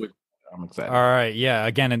 let's do it. I'm excited. All right, yeah.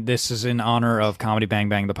 Again, and this is in honor of Comedy Bang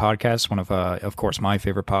Bang, the podcast, one of course, my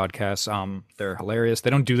favorite podcasts. They're hilarious. They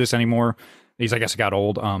don't do this anymore. These, I guess, got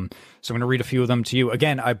old. So I'm going to read a few of them to you.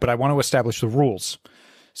 Again, but I want to establish the rules.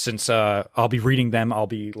 Since I'll be reading them, I'll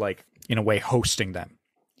be, like, in a way, hosting them.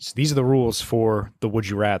 So these are the rules for the Would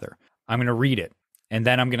You Rather. I'm going to read it. And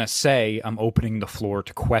then I'm going to say I'm opening the floor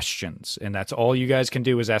to questions. And that's all you guys can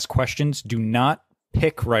do is ask questions. Do not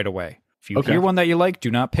pick right away. If you hear one that you like, do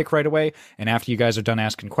not pick right away. And after you guys are done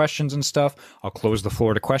asking questions and stuff, I'll close the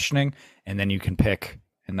floor to questioning. And then you can pick.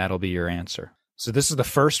 And that'll be your answer. So this is the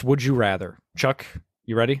first Would You Rather. Chuck,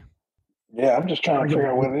 you ready? Yeah, I'm just trying to figure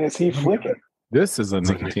out what it is. He's flicking. This is a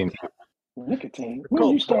nicotine. Nicotine? When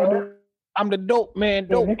you started? I'm the dope man.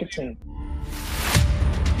 Dope. Nicotine.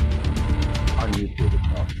 On YouTube.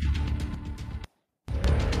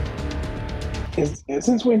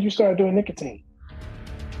 Since when did you start doing nicotine?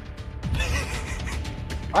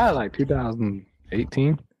 I like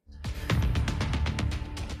 2018.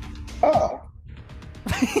 Oh.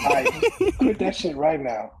 I quit that shit right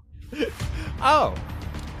now. Oh.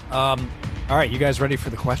 All right, you guys ready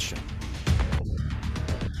for the question?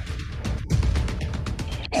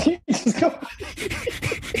 He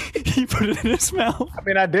put it in his mouth. I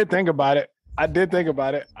mean, I did think about it.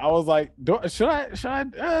 I was like, should I?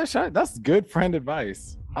 That's good friend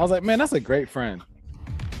advice. I was like, man, that's a great friend.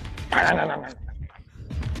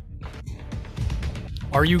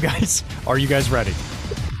 Are you guys ready?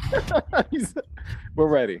 We're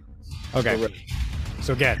ready. Okay. We're ready.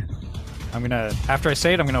 So again, after I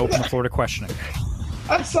say it, I'm gonna open the floor to questioning.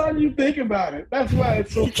 I saw you think about it. That's why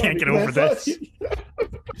it's so funny. You can't get over this.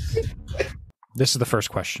 This is the first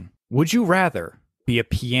question. Would you rather be a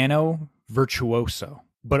piano virtuoso,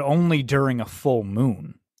 but only during a full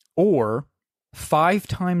moon, or 5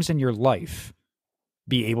 times in your life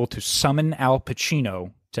be able to summon Al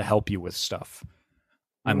Pacino to help you with stuff?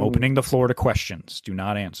 I'm opening the floor to questions. Do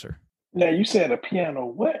not answer. Now, you said a piano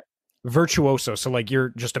what? Virtuoso. So, like, you're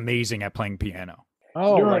just amazing at playing piano.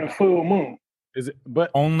 Oh, during a full moon. Is it?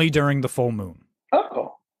 But only during the full moon.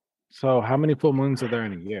 Oh. So how many full moons are there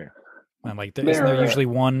in a year? And like, isn't there usually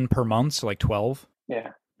one per month? So like 12? Yeah.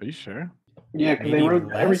 Are you sure? Yeah, because they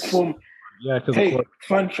wrote every full. Yeah, because hey,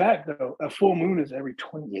 fun fact though, a full moon is every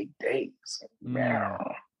 28 days.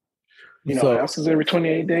 Wow. You know what else is every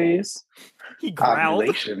 28 days? He growled.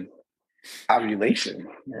 Ovulation.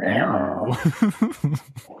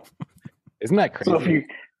 Isn't that crazy?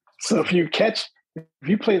 So if you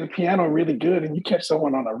play the piano really good and you catch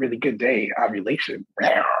someone on a really good day, ovulation.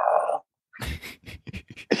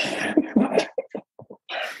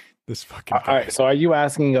 This fucking all right, so are you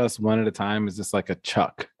asking us one at a time? Is this like a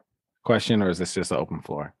Chuck question, or is this just an open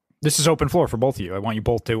floor? This is open floor for both of you. I want you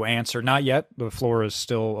both to answer. Not yet. The floor is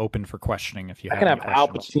still open for questioning if you I can have Al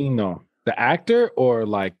Pacino. The actor or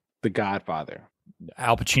like The Godfather?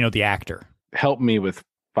 Al Pacino, the actor. Help me with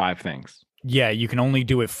 5 things. Yeah, you can only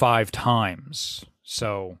do it 5 times.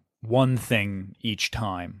 So one thing each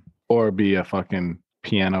time. Or be a fucking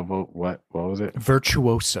piano. What was it?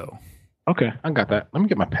 Virtuoso. Okay, I got that. Let me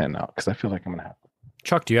get my pen out because I feel like I'm gonna have.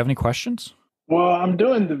 Chuck, do you have any questions? Well, I'm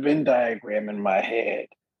doing the Venn diagram in my head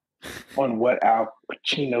on what Al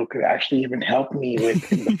Pacino could actually even help me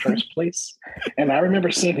with in the first place. And I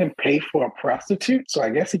remember seeing him pay for a prostitute, so I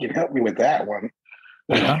guess he can help me with that one.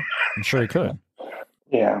 Yeah, I'm sure he could.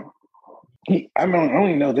 Yeah. I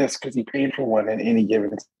only know this because he paid for one in Any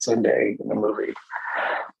Given Sunday in the movie.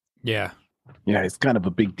 Yeah. Yeah, it's kind of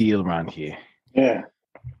a big deal around here. Yeah.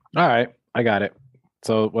 All right, I got it.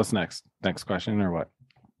 So what's next? Next question or what?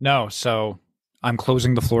 No, so I'm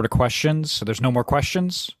closing the floor to questions. So there's no more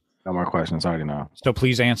questions. No more questions. I already know. So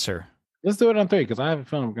please answer. Let's do it on 3 because I have a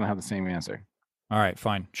feeling we're gonna have the same answer. All right,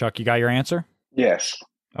 fine. Chuck, you got your answer? Yes.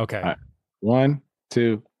 Okay. All right. 1,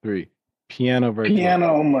 2, 3. Piano virtuoso.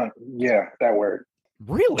 Piano. Yeah, that word.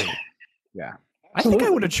 Really? Yeah. I think I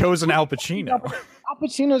would have chosen Al Pacino. Al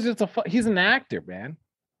Pacino's just he's an actor, man.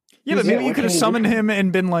 Yeah, but maybe you could have what can you summoned do? him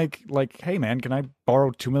and been like, hey man, can I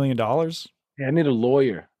borrow $2 million? Yeah, I need a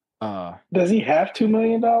lawyer. Does he have $2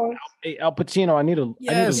 million? Hey, Al Pacino, I need a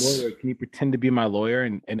Yes. lawyer. Can you pretend to be my lawyer?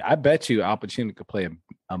 And I bet you Al Pacino could play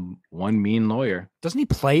one mean lawyer. Doesn't he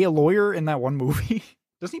play a lawyer in that one movie?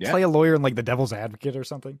 Doesn't he Yeah. play a lawyer in like The Devil's Advocate or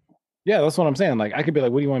something? Yeah, that's what I'm saying. Like, I could be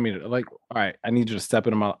like, what do you want me to like? All right, I need you to step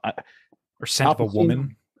into my Or Scent Al of a Pacino.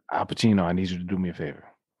 Woman? Al Pacino, I need you to do me a favor.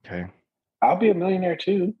 Okay. I'll be a millionaire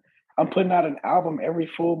too. I'm putting out an album every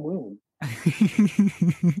full moon.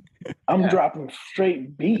 I'm dropping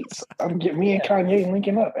straight beats. I'm getting me and Kanye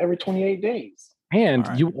linking up every 28 days. And All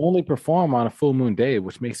right. you only perform on a full moon day,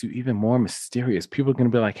 which makes you even more mysterious. People are gonna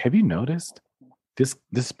be like, have you noticed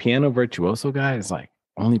this piano virtuoso guy is like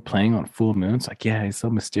only playing on full moons? Like, yeah, he's so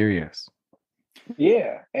mysterious.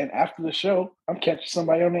 Yeah. And after the show, I'm catching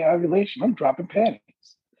somebody on their ovulation. I'm dropping panties.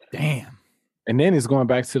 Damn. And then he's going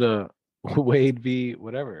back to the Wade v.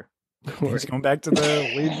 whatever. He's going back to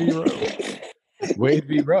the Wade v. Roe. Wade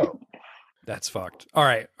v. Roe. That's fucked. All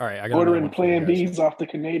right. I got Ordering another one for you Plan guys. Bs off the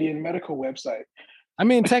Canadian medical website. I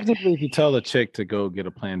mean, technically, if you tell a chick to go get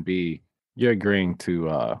a plan B, you're agreeing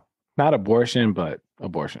to not abortion, but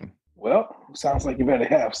abortion. Well, sounds like you better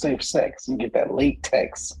have safe sex and get that late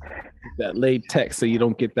text. That late text, so you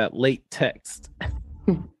don't get that late text.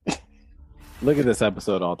 Look at this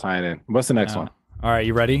episode all tying in. What's the next one? All right,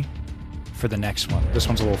 you ready for the next one? This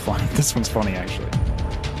one's a little fun. This one's funny, actually.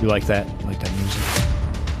 You like that? You like that music?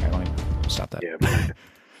 All right, let me stop that. Yeah, man.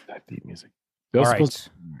 That deep music. That was All supposed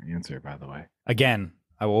right. to be my answer, by the way. Again,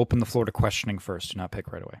 I will open the floor to questioning first. Do not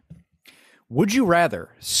pick right away. Would you rather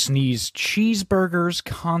sneeze cheeseburgers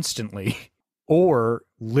constantly or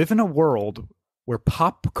live in a world where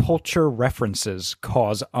pop culture references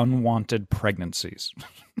cause unwanted pregnancies?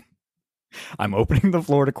 I'm opening the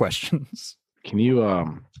floor to questions. Can you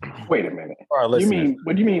Wait a minute. for our What do listeners,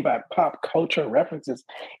 you mean by pop culture references?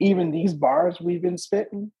 Even these bars we've been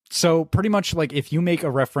spitting? So pretty much like if you make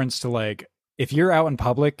a reference to like, if you're out in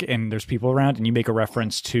public and there's people around and you make a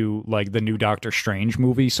reference to like the new Doctor Strange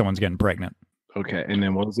movie, someone's getting pregnant. okay, and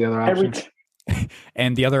then what was the other option?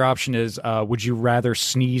 And the other option is, would you rather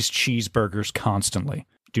sneeze cheeseburgers constantly?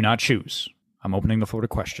 Do not choose. I'm opening the floor to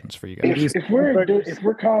questions for you guys. if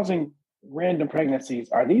we're causing random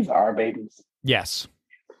pregnancies, are these our babies? Yes.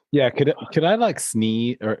 Yeah, could I like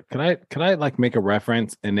sneeze or could I like make a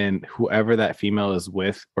reference and then whoever that female is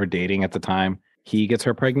with or dating at the time, he gets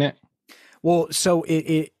her pregnant? Well, so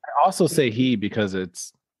it I also say he because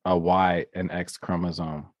it's a Y and X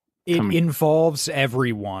chromosome. involves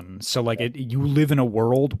everyone. So like you live in a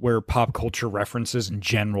world where pop culture references in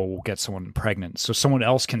general will get someone pregnant. So someone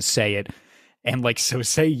else can say it. And like, so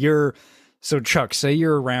Chuck, say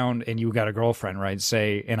you're around and you got a girlfriend, right?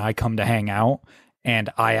 Say, and I come to hang out and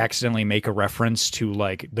I accidentally make a reference to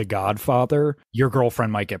like The Godfather, your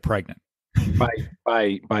girlfriend might get pregnant.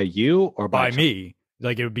 By you or By me.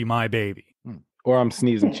 Like it would be my baby. Or I'm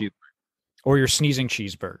sneezing cheese. Or you're sneezing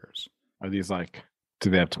cheeseburgers. Are these like, do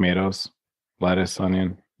they have tomatoes, lettuce,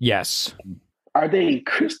 onion? Yes. Are they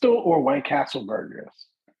Crystal or White Castle burgers?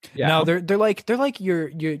 Yeah. No, they're like you're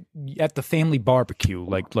at the family barbecue,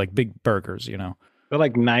 like big burgers, you know. They're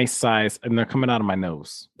like nice size and they're coming out of my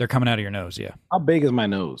nose. They're coming out of your nose, yeah. How big is my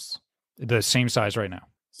nose? The same size right now.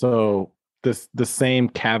 So the same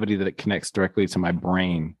cavity that it connects directly to my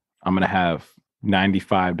brain, I'm gonna have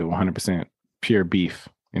 95 to 100% pure beef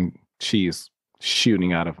and cheese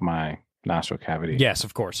shooting out of my nostril cavity. Yes,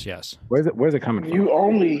 of course, yes. Where's it coming from? You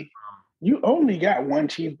only You only got one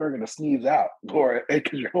cheeseburger to sneeze out, or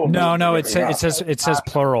because your whole No. It says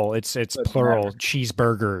plural. It's plural matter.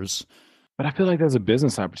 cheeseburgers. But I feel like there's a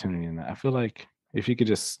business opportunity in that. I feel like if you could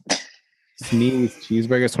just sneeze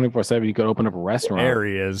cheeseburgers 24/7, you could open up a restaurant. There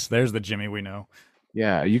he is. There's the Jimmy we know.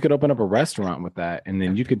 Yeah, you could open up a restaurant with that, and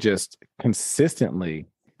then you could just consistently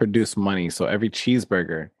produce money. So every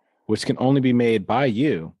cheeseburger, which can only be made by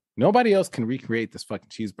you, nobody else can recreate this fucking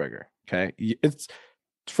cheeseburger. Okay, it's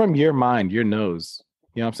from your mind, your nose.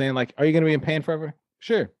 You know what I'm saying? Like, are you going to be in pain forever?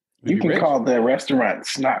 Sure. You can call the restaurant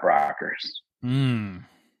Snot Rockers.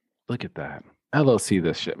 Look at that. LLC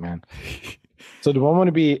this shit, man. So do I want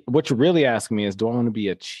to be, what you're really asking me is, do I want to be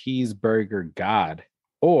a cheeseburger god,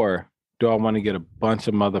 or do I want to get a bunch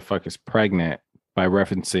of motherfuckers pregnant by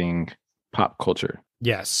referencing pop culture?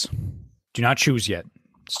 Yes. Do not choose yet.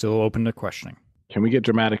 Still open to questioning. Can we get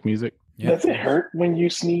dramatic music? Yeah. Does it hurt when you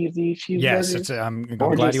sneeze these cheeseburgers? Yes, I'm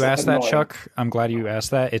glad you asked that, Chuck. I'm glad you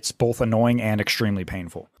asked that. It's both annoying and extremely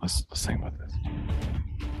painful. Let's sing about this.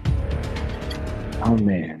 Oh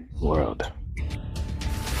man, world.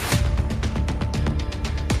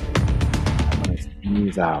 I'm gonna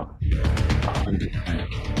sneeze out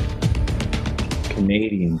 100%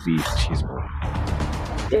 Canadian beef cheeseburger,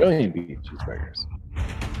 Australian beef cheeseburgers,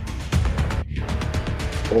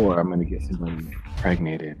 or I'm gonna get somebody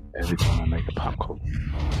impregnated every time I make a pop culture.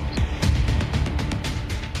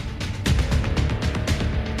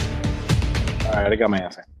 All right, I got my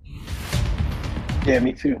answer. Yeah,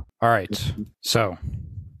 me too. All right. So,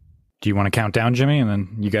 do you want to count down, Jimmy, and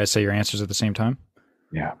then you guys say your answers at the same time?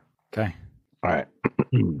 Yeah. Okay. All right.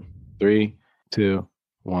 3, 2,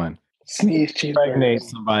 1. Sneeze Impregnate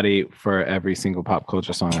cheeseburgers. somebody for every single pop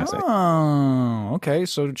culture song I say. Oh, okay.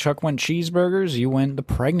 So Chuck went cheeseburgers. You went the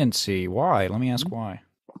pregnancy. Why? Let me ask why.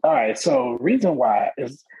 All right. So reason why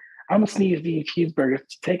is I'm gonna sneeze these cheeseburgers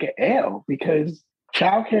to take an L because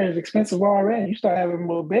childcare is expensive already. You start having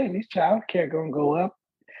more babies, childcare gonna go up,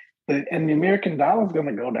 and the American dollar is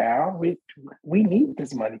gonna go down. We need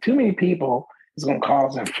this money. Too many people is gonna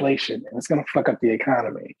cause inflation, and it's gonna fuck up the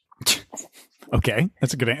economy. Okay,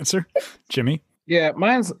 that's a good answer, Jimmy. Yeah,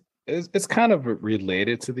 it's kind of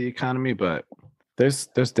related to the economy, but there's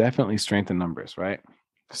definitely strength in numbers, right?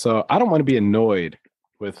 So I don't want to be annoyed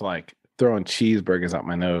with like throwing cheeseburgers out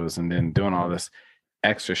my nose and then doing all this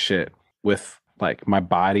extra shit with like my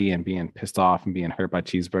body and being pissed off and being hurt by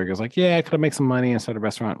cheeseburgers. Like, yeah, I could make some money and start a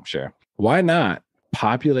restaurant. Sure. Why not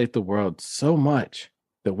populate the world so much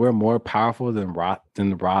that we're more powerful than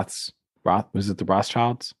the Roths? Was it the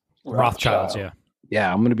Rothschilds? Rothschilds, yeah.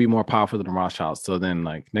 Yeah, I'm going to be more powerful than the Rothschilds. So then,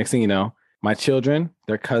 like, next thing you know, my children,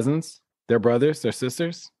 their cousins, their brothers, their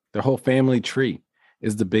sisters, their whole family tree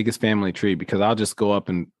is the biggest family tree because I'll just go up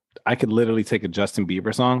and I could literally take a Justin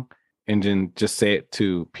Bieber song and then just say it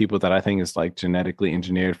to people that I think is like genetically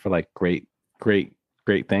engineered for like great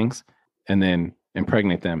things and then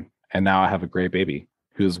impregnate them. And now I have a great baby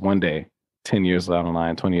who's one day, 10 years down the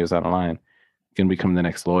line, 20 years down the line, can become the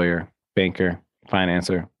next lawyer, banker,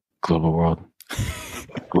 financer, global world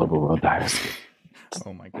dynasty.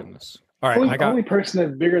 Oh my goodness. All right. The only person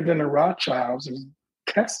that's bigger than the Rothschilds is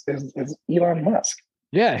Elon Musk.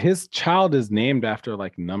 Yeah, his child is named after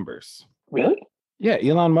like numbers. Really? Yeah,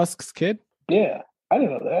 Elon Musk's kid. Yeah, I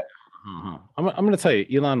didn't know that. I'm going to tell you,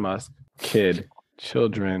 Elon Musk, kid,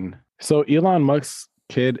 children. So Elon Musk's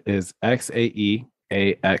kid is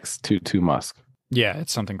XAEAX22 Musk. Yeah,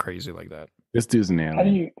 it's something crazy like that. This dude's an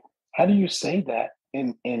alien. How do you say that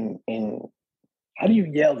in how do you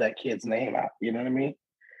yell that kid's name out? You know what I mean?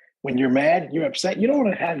 When you're mad, you're upset. You don't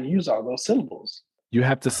want to have to use all those syllables. You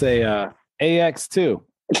have to say AX2.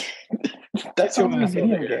 That's a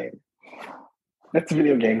video game. That's a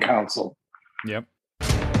video game console. Yep. I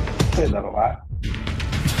say that a lot.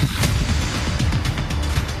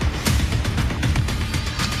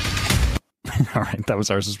 All right, that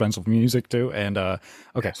was our suspenseful music too. And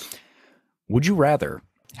okay, would you rather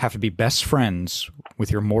have to be best friends with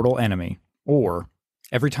your mortal enemy, or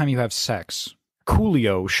every time you have sex,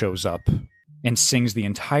 Coolio shows up and sings the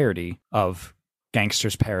entirety of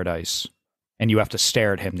Gangster's Paradise, and you have to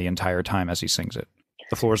stare at him the entire time as he sings it?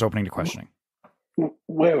 The floor is opening to questioning.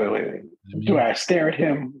 Wait. Do I stare at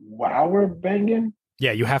him while we're banging?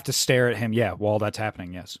 Yeah, you have to stare at him, while that's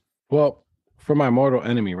happening, yes. Well, for my mortal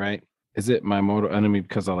enemy, right? Is it my mortal enemy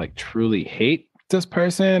because I like truly hate this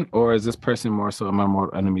person, or is this person more so my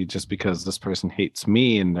mortal enemy just because this person hates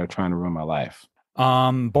me and they're trying to ruin my life?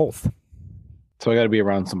 Both. So I got to be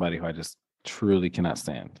around somebody who I just truly cannot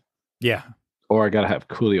stand. Yeah. Or I got to have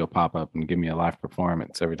Coolio pop up and give me a live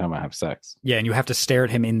performance every time I have sex. Yeah, and you have to stare at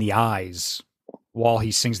him in the eyes while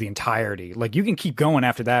he sings the entirety. Like, you can keep going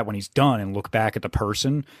after that when he's done and look back at the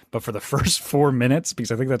person, but for the first 4 minutes,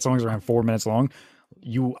 because I think that song's around 4 minutes long,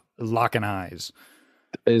 you locking eyes.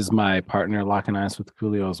 Is my partner locking eyes with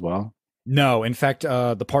Coolio as well? No, in fact,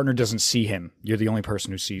 the partner doesn't see him. You're the only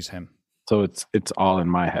person who sees him. So it's all in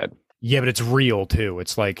my head. Yeah, but it's real too.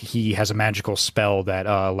 It's like he has a magical spell that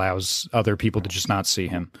allows other people to just not see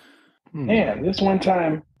him. Man, this one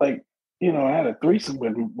time, like, you know, I had a threesome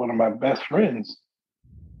with one of my best friends.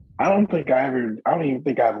 I don't even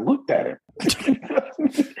think I've looked at him.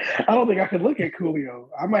 I don't think I could look at Coolio.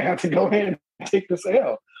 I might have to go ahead and take this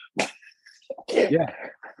L. Yeah.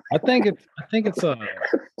 I think it's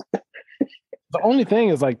the only thing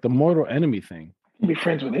is like the mortal enemy thing. You can be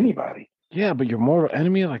friends with anybody. Yeah, but your mortal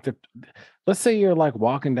enemy, like let's say you're like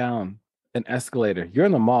walking down an escalator. You're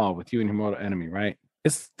in the mall with you and your mortal enemy, right?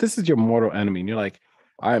 This is your mortal enemy, and you're like,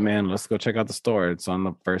 all right, man, let's go check out the store. It's on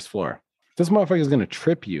the first floor. This motherfucker is gonna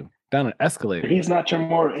trip you down an escalator. He's not your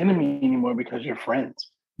mortal enemy anymore because you're friends.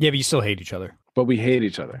 Yeah, but you still hate each other. But we hate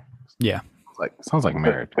each other. Yeah. Sounds like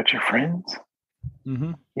marriage. But you're friends?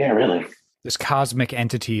 Mm-hmm. Yeah, really. This cosmic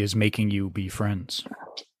entity is making you be friends.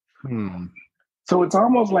 So it's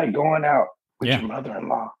almost like going out with your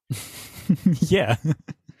mother-in-law. Yeah.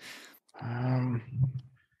 All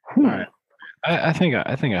right. I think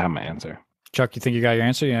I have my answer. Chuck, you think you got your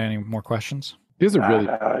answer? You got any more questions? These are really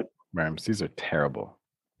Murms. These are terrible.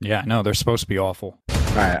 Yeah, no, they're supposed to be awful.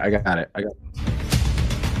 All right, I got it.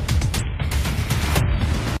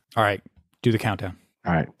 All right, do the countdown.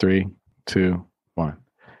 All right, 3, 2, 1.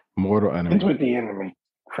 Mortal enemy. Friends with the enemy.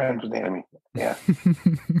 Friends with the enemy. Yeah.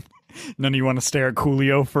 None of you want to stare at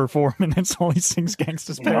Coolio for 4 minutes while he sings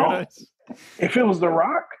Gangsta's Paradise? If it was The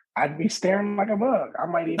Rock, I'd be staring like a bug. I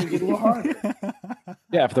might even get a little harder.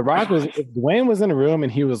 Yeah, if Dwayne was in the room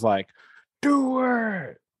and he was like, do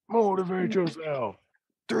it, motivate yourself,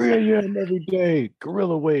 3 a.m. every day,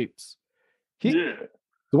 gorilla weights.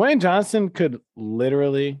 Dwayne Johnson could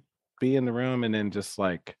literally be in the room and then just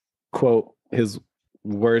like quote his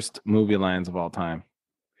worst movie lines of all time.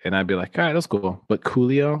 And I'd be like, all right, that's cool. But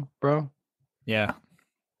Coolio, bro? Yeah.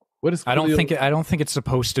 What is Coolio? I don't think it's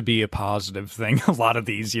supposed to be a positive thing. A lot of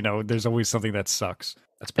these, you know, there's always something that sucks.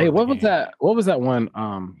 That's what was that? What was that one?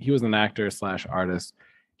 He was an actor / artist.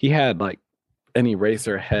 He had like an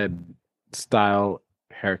eraser head style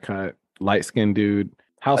haircut, light skinned dude,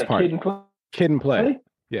 house party. Kid and play.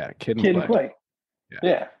 Yeah, kid and play.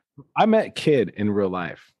 Yeah. I met Kid in real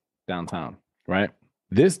life downtown, right?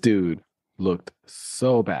 This dude looked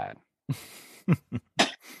so bad.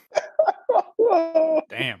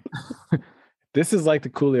 Damn. This is like the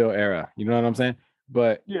Coolio era. You know what I'm saying?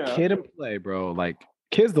 But Kid and Play, bro. Like,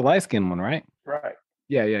 Kid's the light skinned one, right? Right.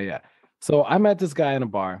 Yeah. So I met this guy in a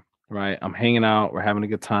bar, right? I'm hanging out. We're having a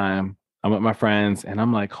good time. I'm with my friends. And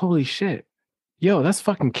I'm like, holy shit. Yo, that's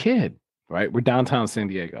fucking Kid, right? We're downtown San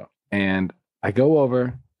Diego. And I go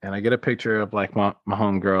over and I get a picture of like my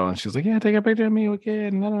homegirl. And she's like, yeah, take a picture of me with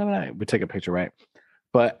Kid. We take a picture, right?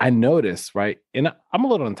 But I notice, right? And I'm a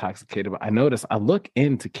little intoxicated, but I look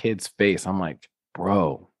into Kid's face. I'm like,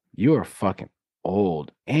 bro, you are fucking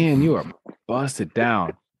old and you are busted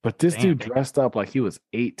down. But this dude dressed up like he was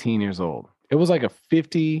 18 years old. It was like a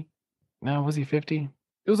 50. No, was he 50?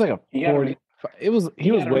 It was like a 40. He was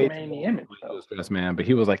way dressed, man. But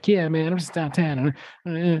he was like, yeah, man, I'm just downtown.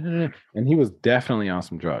 And he was definitely on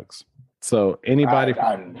some drugs. So anybody.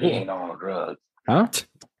 He ain't on drugs. Huh?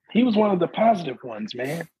 He was one of the positive ones,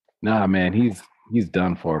 man. Nah, man, he's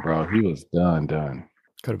done for, bro. He was done.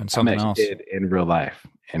 Could have been something else. Kid in real life,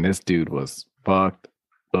 and this dude was fucked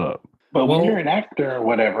up. But when you're an actor or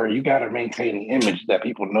whatever, you got to maintain the image that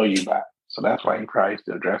people know you by. So that's why he probably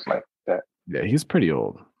still dressed like that. Yeah, he's pretty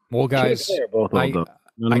old. Well, guys, I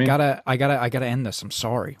gotta end this. I'm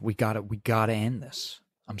sorry. We gotta end this.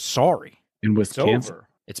 I'm sorry. In Wisconsin,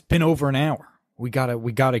 it's been over an hour. We gotta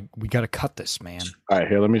cut this, man. All right,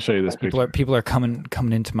 here, let me show you this picture. People are coming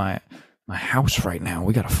into my house right now.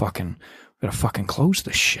 We gotta fucking close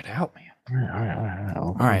this shit out, man.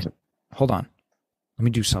 All right. Hold on. Let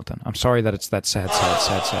me do something. I'm sorry that it's that sad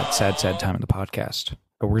time in the podcast.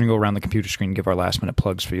 But we're going to go around the computer screen and give our last minute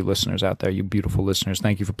plugs for you listeners out there, you beautiful listeners.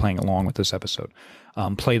 Thank you for playing along with this episode.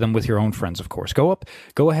 Play them with your own friends, of course. Go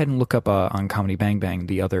ahead and look up on Comedy Bang Bang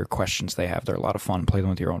the other questions they have. They're a lot of fun. Play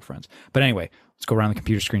them with your own friends. But anyway, let's go around the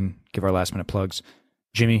computer screen, give our last minute plugs.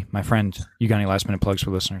 Jimmy, my friend, you got any last minute plugs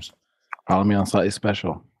for listeners? Follow me on Slightly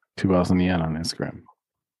Special, 2 L's in the end on Instagram.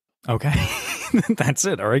 Okay. That's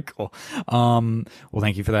it. All right, cool. Well,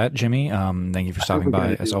 thank you for that, Jimmy. Thank you for stopping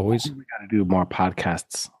by as always. We got to do more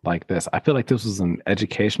podcasts like this. I feel like this was an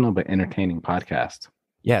educational but entertaining podcast.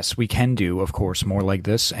 Yes, we can do, of course, more like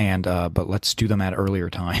this, and but let's do them at earlier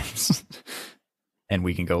times, and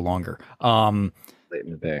we can go longer. Late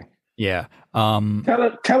in the day. Yeah.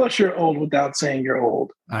 Tell us you're old without saying you're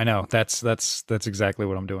old. I know that's exactly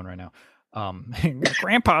what I'm doing right now.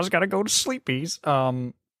 Grandpa's got to go to sleepies.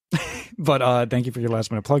 But thank you for your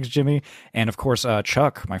last minute plugs, Jimmy, and of course,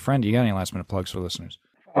 Chuck, my friend. You got any last minute plugs for listeners?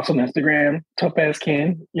 Also on Instagram, Topaz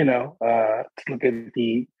Ken. To look at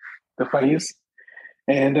the funniest.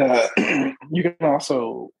 And you can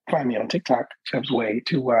also find me on TikTok, Chubbs Way,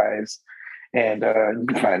 2 Y's. And you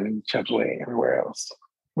can find me Chubbs Way everywhere else,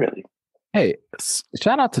 really. Hey,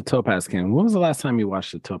 shout out to Topaz Ken. When was the last time you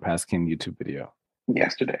watched the Topaz Ken YouTube video?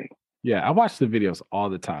 Yesterday. Yeah, I watch the videos all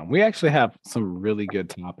the time. We actually have some really good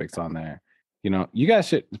topics on there. You guys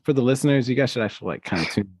should, for the listeners, you guys should actually kind of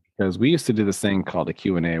tune in, because we used to do this thing called a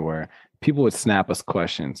Q&A where people would snap us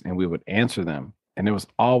questions and we would answer them. And it was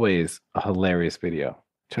always a hilarious video.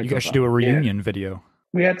 You guys should do a reunion video.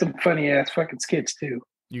 We had some funny ass fucking skits too.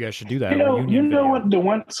 You guys should do that.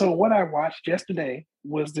 What I watched yesterday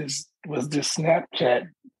was this Snapchat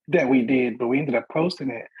that we did, but we ended up posting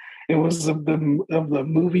it. It was of the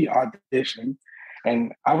movie audition,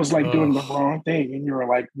 and I was like doing the wrong thing, and you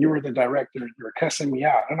were the director, you were cussing me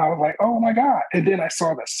out, and I was like, oh my god! And then I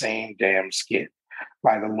saw the same damn skit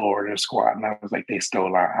by the Lord Squad, and I was like, they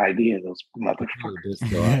stole our idea, those motherfuckers.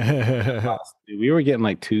 We were getting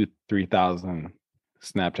like 2,000-3,000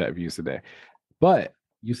 Snapchat views a day, but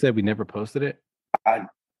you said we never posted it.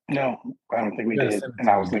 No, I don't think we did. And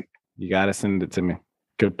I was like, you gotta send it to me.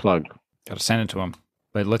 Good plug. Gotta send it to him.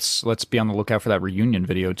 But let's be on the lookout for that reunion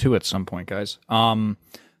video too at some point, guys.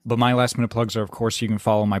 But my last minute plugs are, of course, you can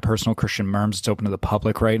follow my personal Christian Murms. It's open to the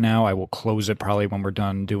public right now. I will close it probably when we're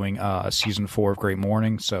done doing season 4 of Great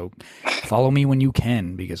Morning. So follow me when you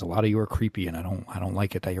can, because a lot of you are creepy and I don't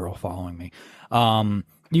like it that you're all following me.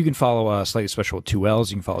 You can follow Slightly Special with 2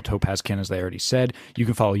 L's. You can follow Topaz Ken, as they already said. You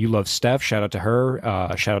can follow You Love Steph. Shout out to her.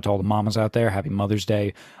 Shout out to all the mamas out there. Happy Mother's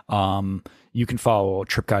Day. You can follow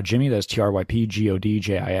Trip God Jimmy. That's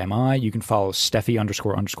TRYPGODJIMI. You can follow Steffi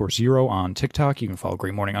 __0 on TikTok. You can follow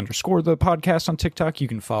Great Morning _ the podcast on TikTok. You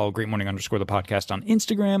can follow Great Morning _ the podcast on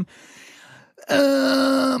Instagram.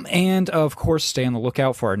 And of course, stay on the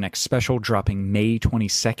lookout for our next special dropping May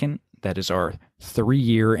 22nd. That is our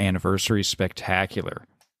 3-year anniversary spectacular.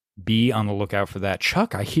 Be on the lookout for that.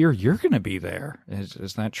 Chuck, I hear you're going to be there.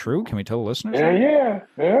 Is that true? Can we tell the listeners? Hell yeah,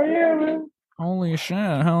 man. Holy shit,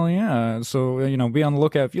 hell yeah. So, be on the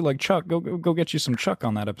lookout. If you like Chuck, go get you some Chuck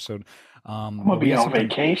on that episode. I'm going to be on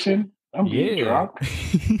vacation. I'm being drunk.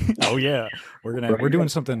 Oh, yeah. We're doing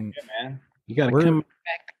something. Yeah, man. You got to come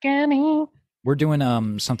back again. We're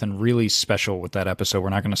doing something really special with that episode. We're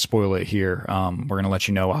not going to spoil it here. We're going to let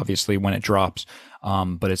you know, obviously, when it drops.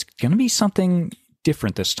 But it's going to be something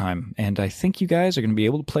different this time. And I think you guys are going to be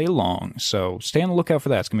able to play along. So stay on the lookout for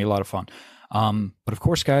that. It's going to be a lot of fun. But of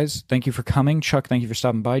course, guys, thank you for coming. Chuck, thank you for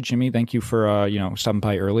stopping by. Jimmy, thank you for, stopping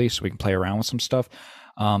by early so we can play around with some stuff.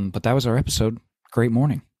 But that was our episode. Great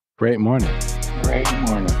morning. Great morning. Great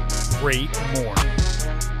morning. Great morning.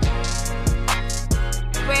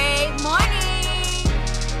 Great morning.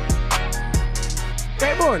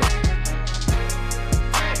 Great morning.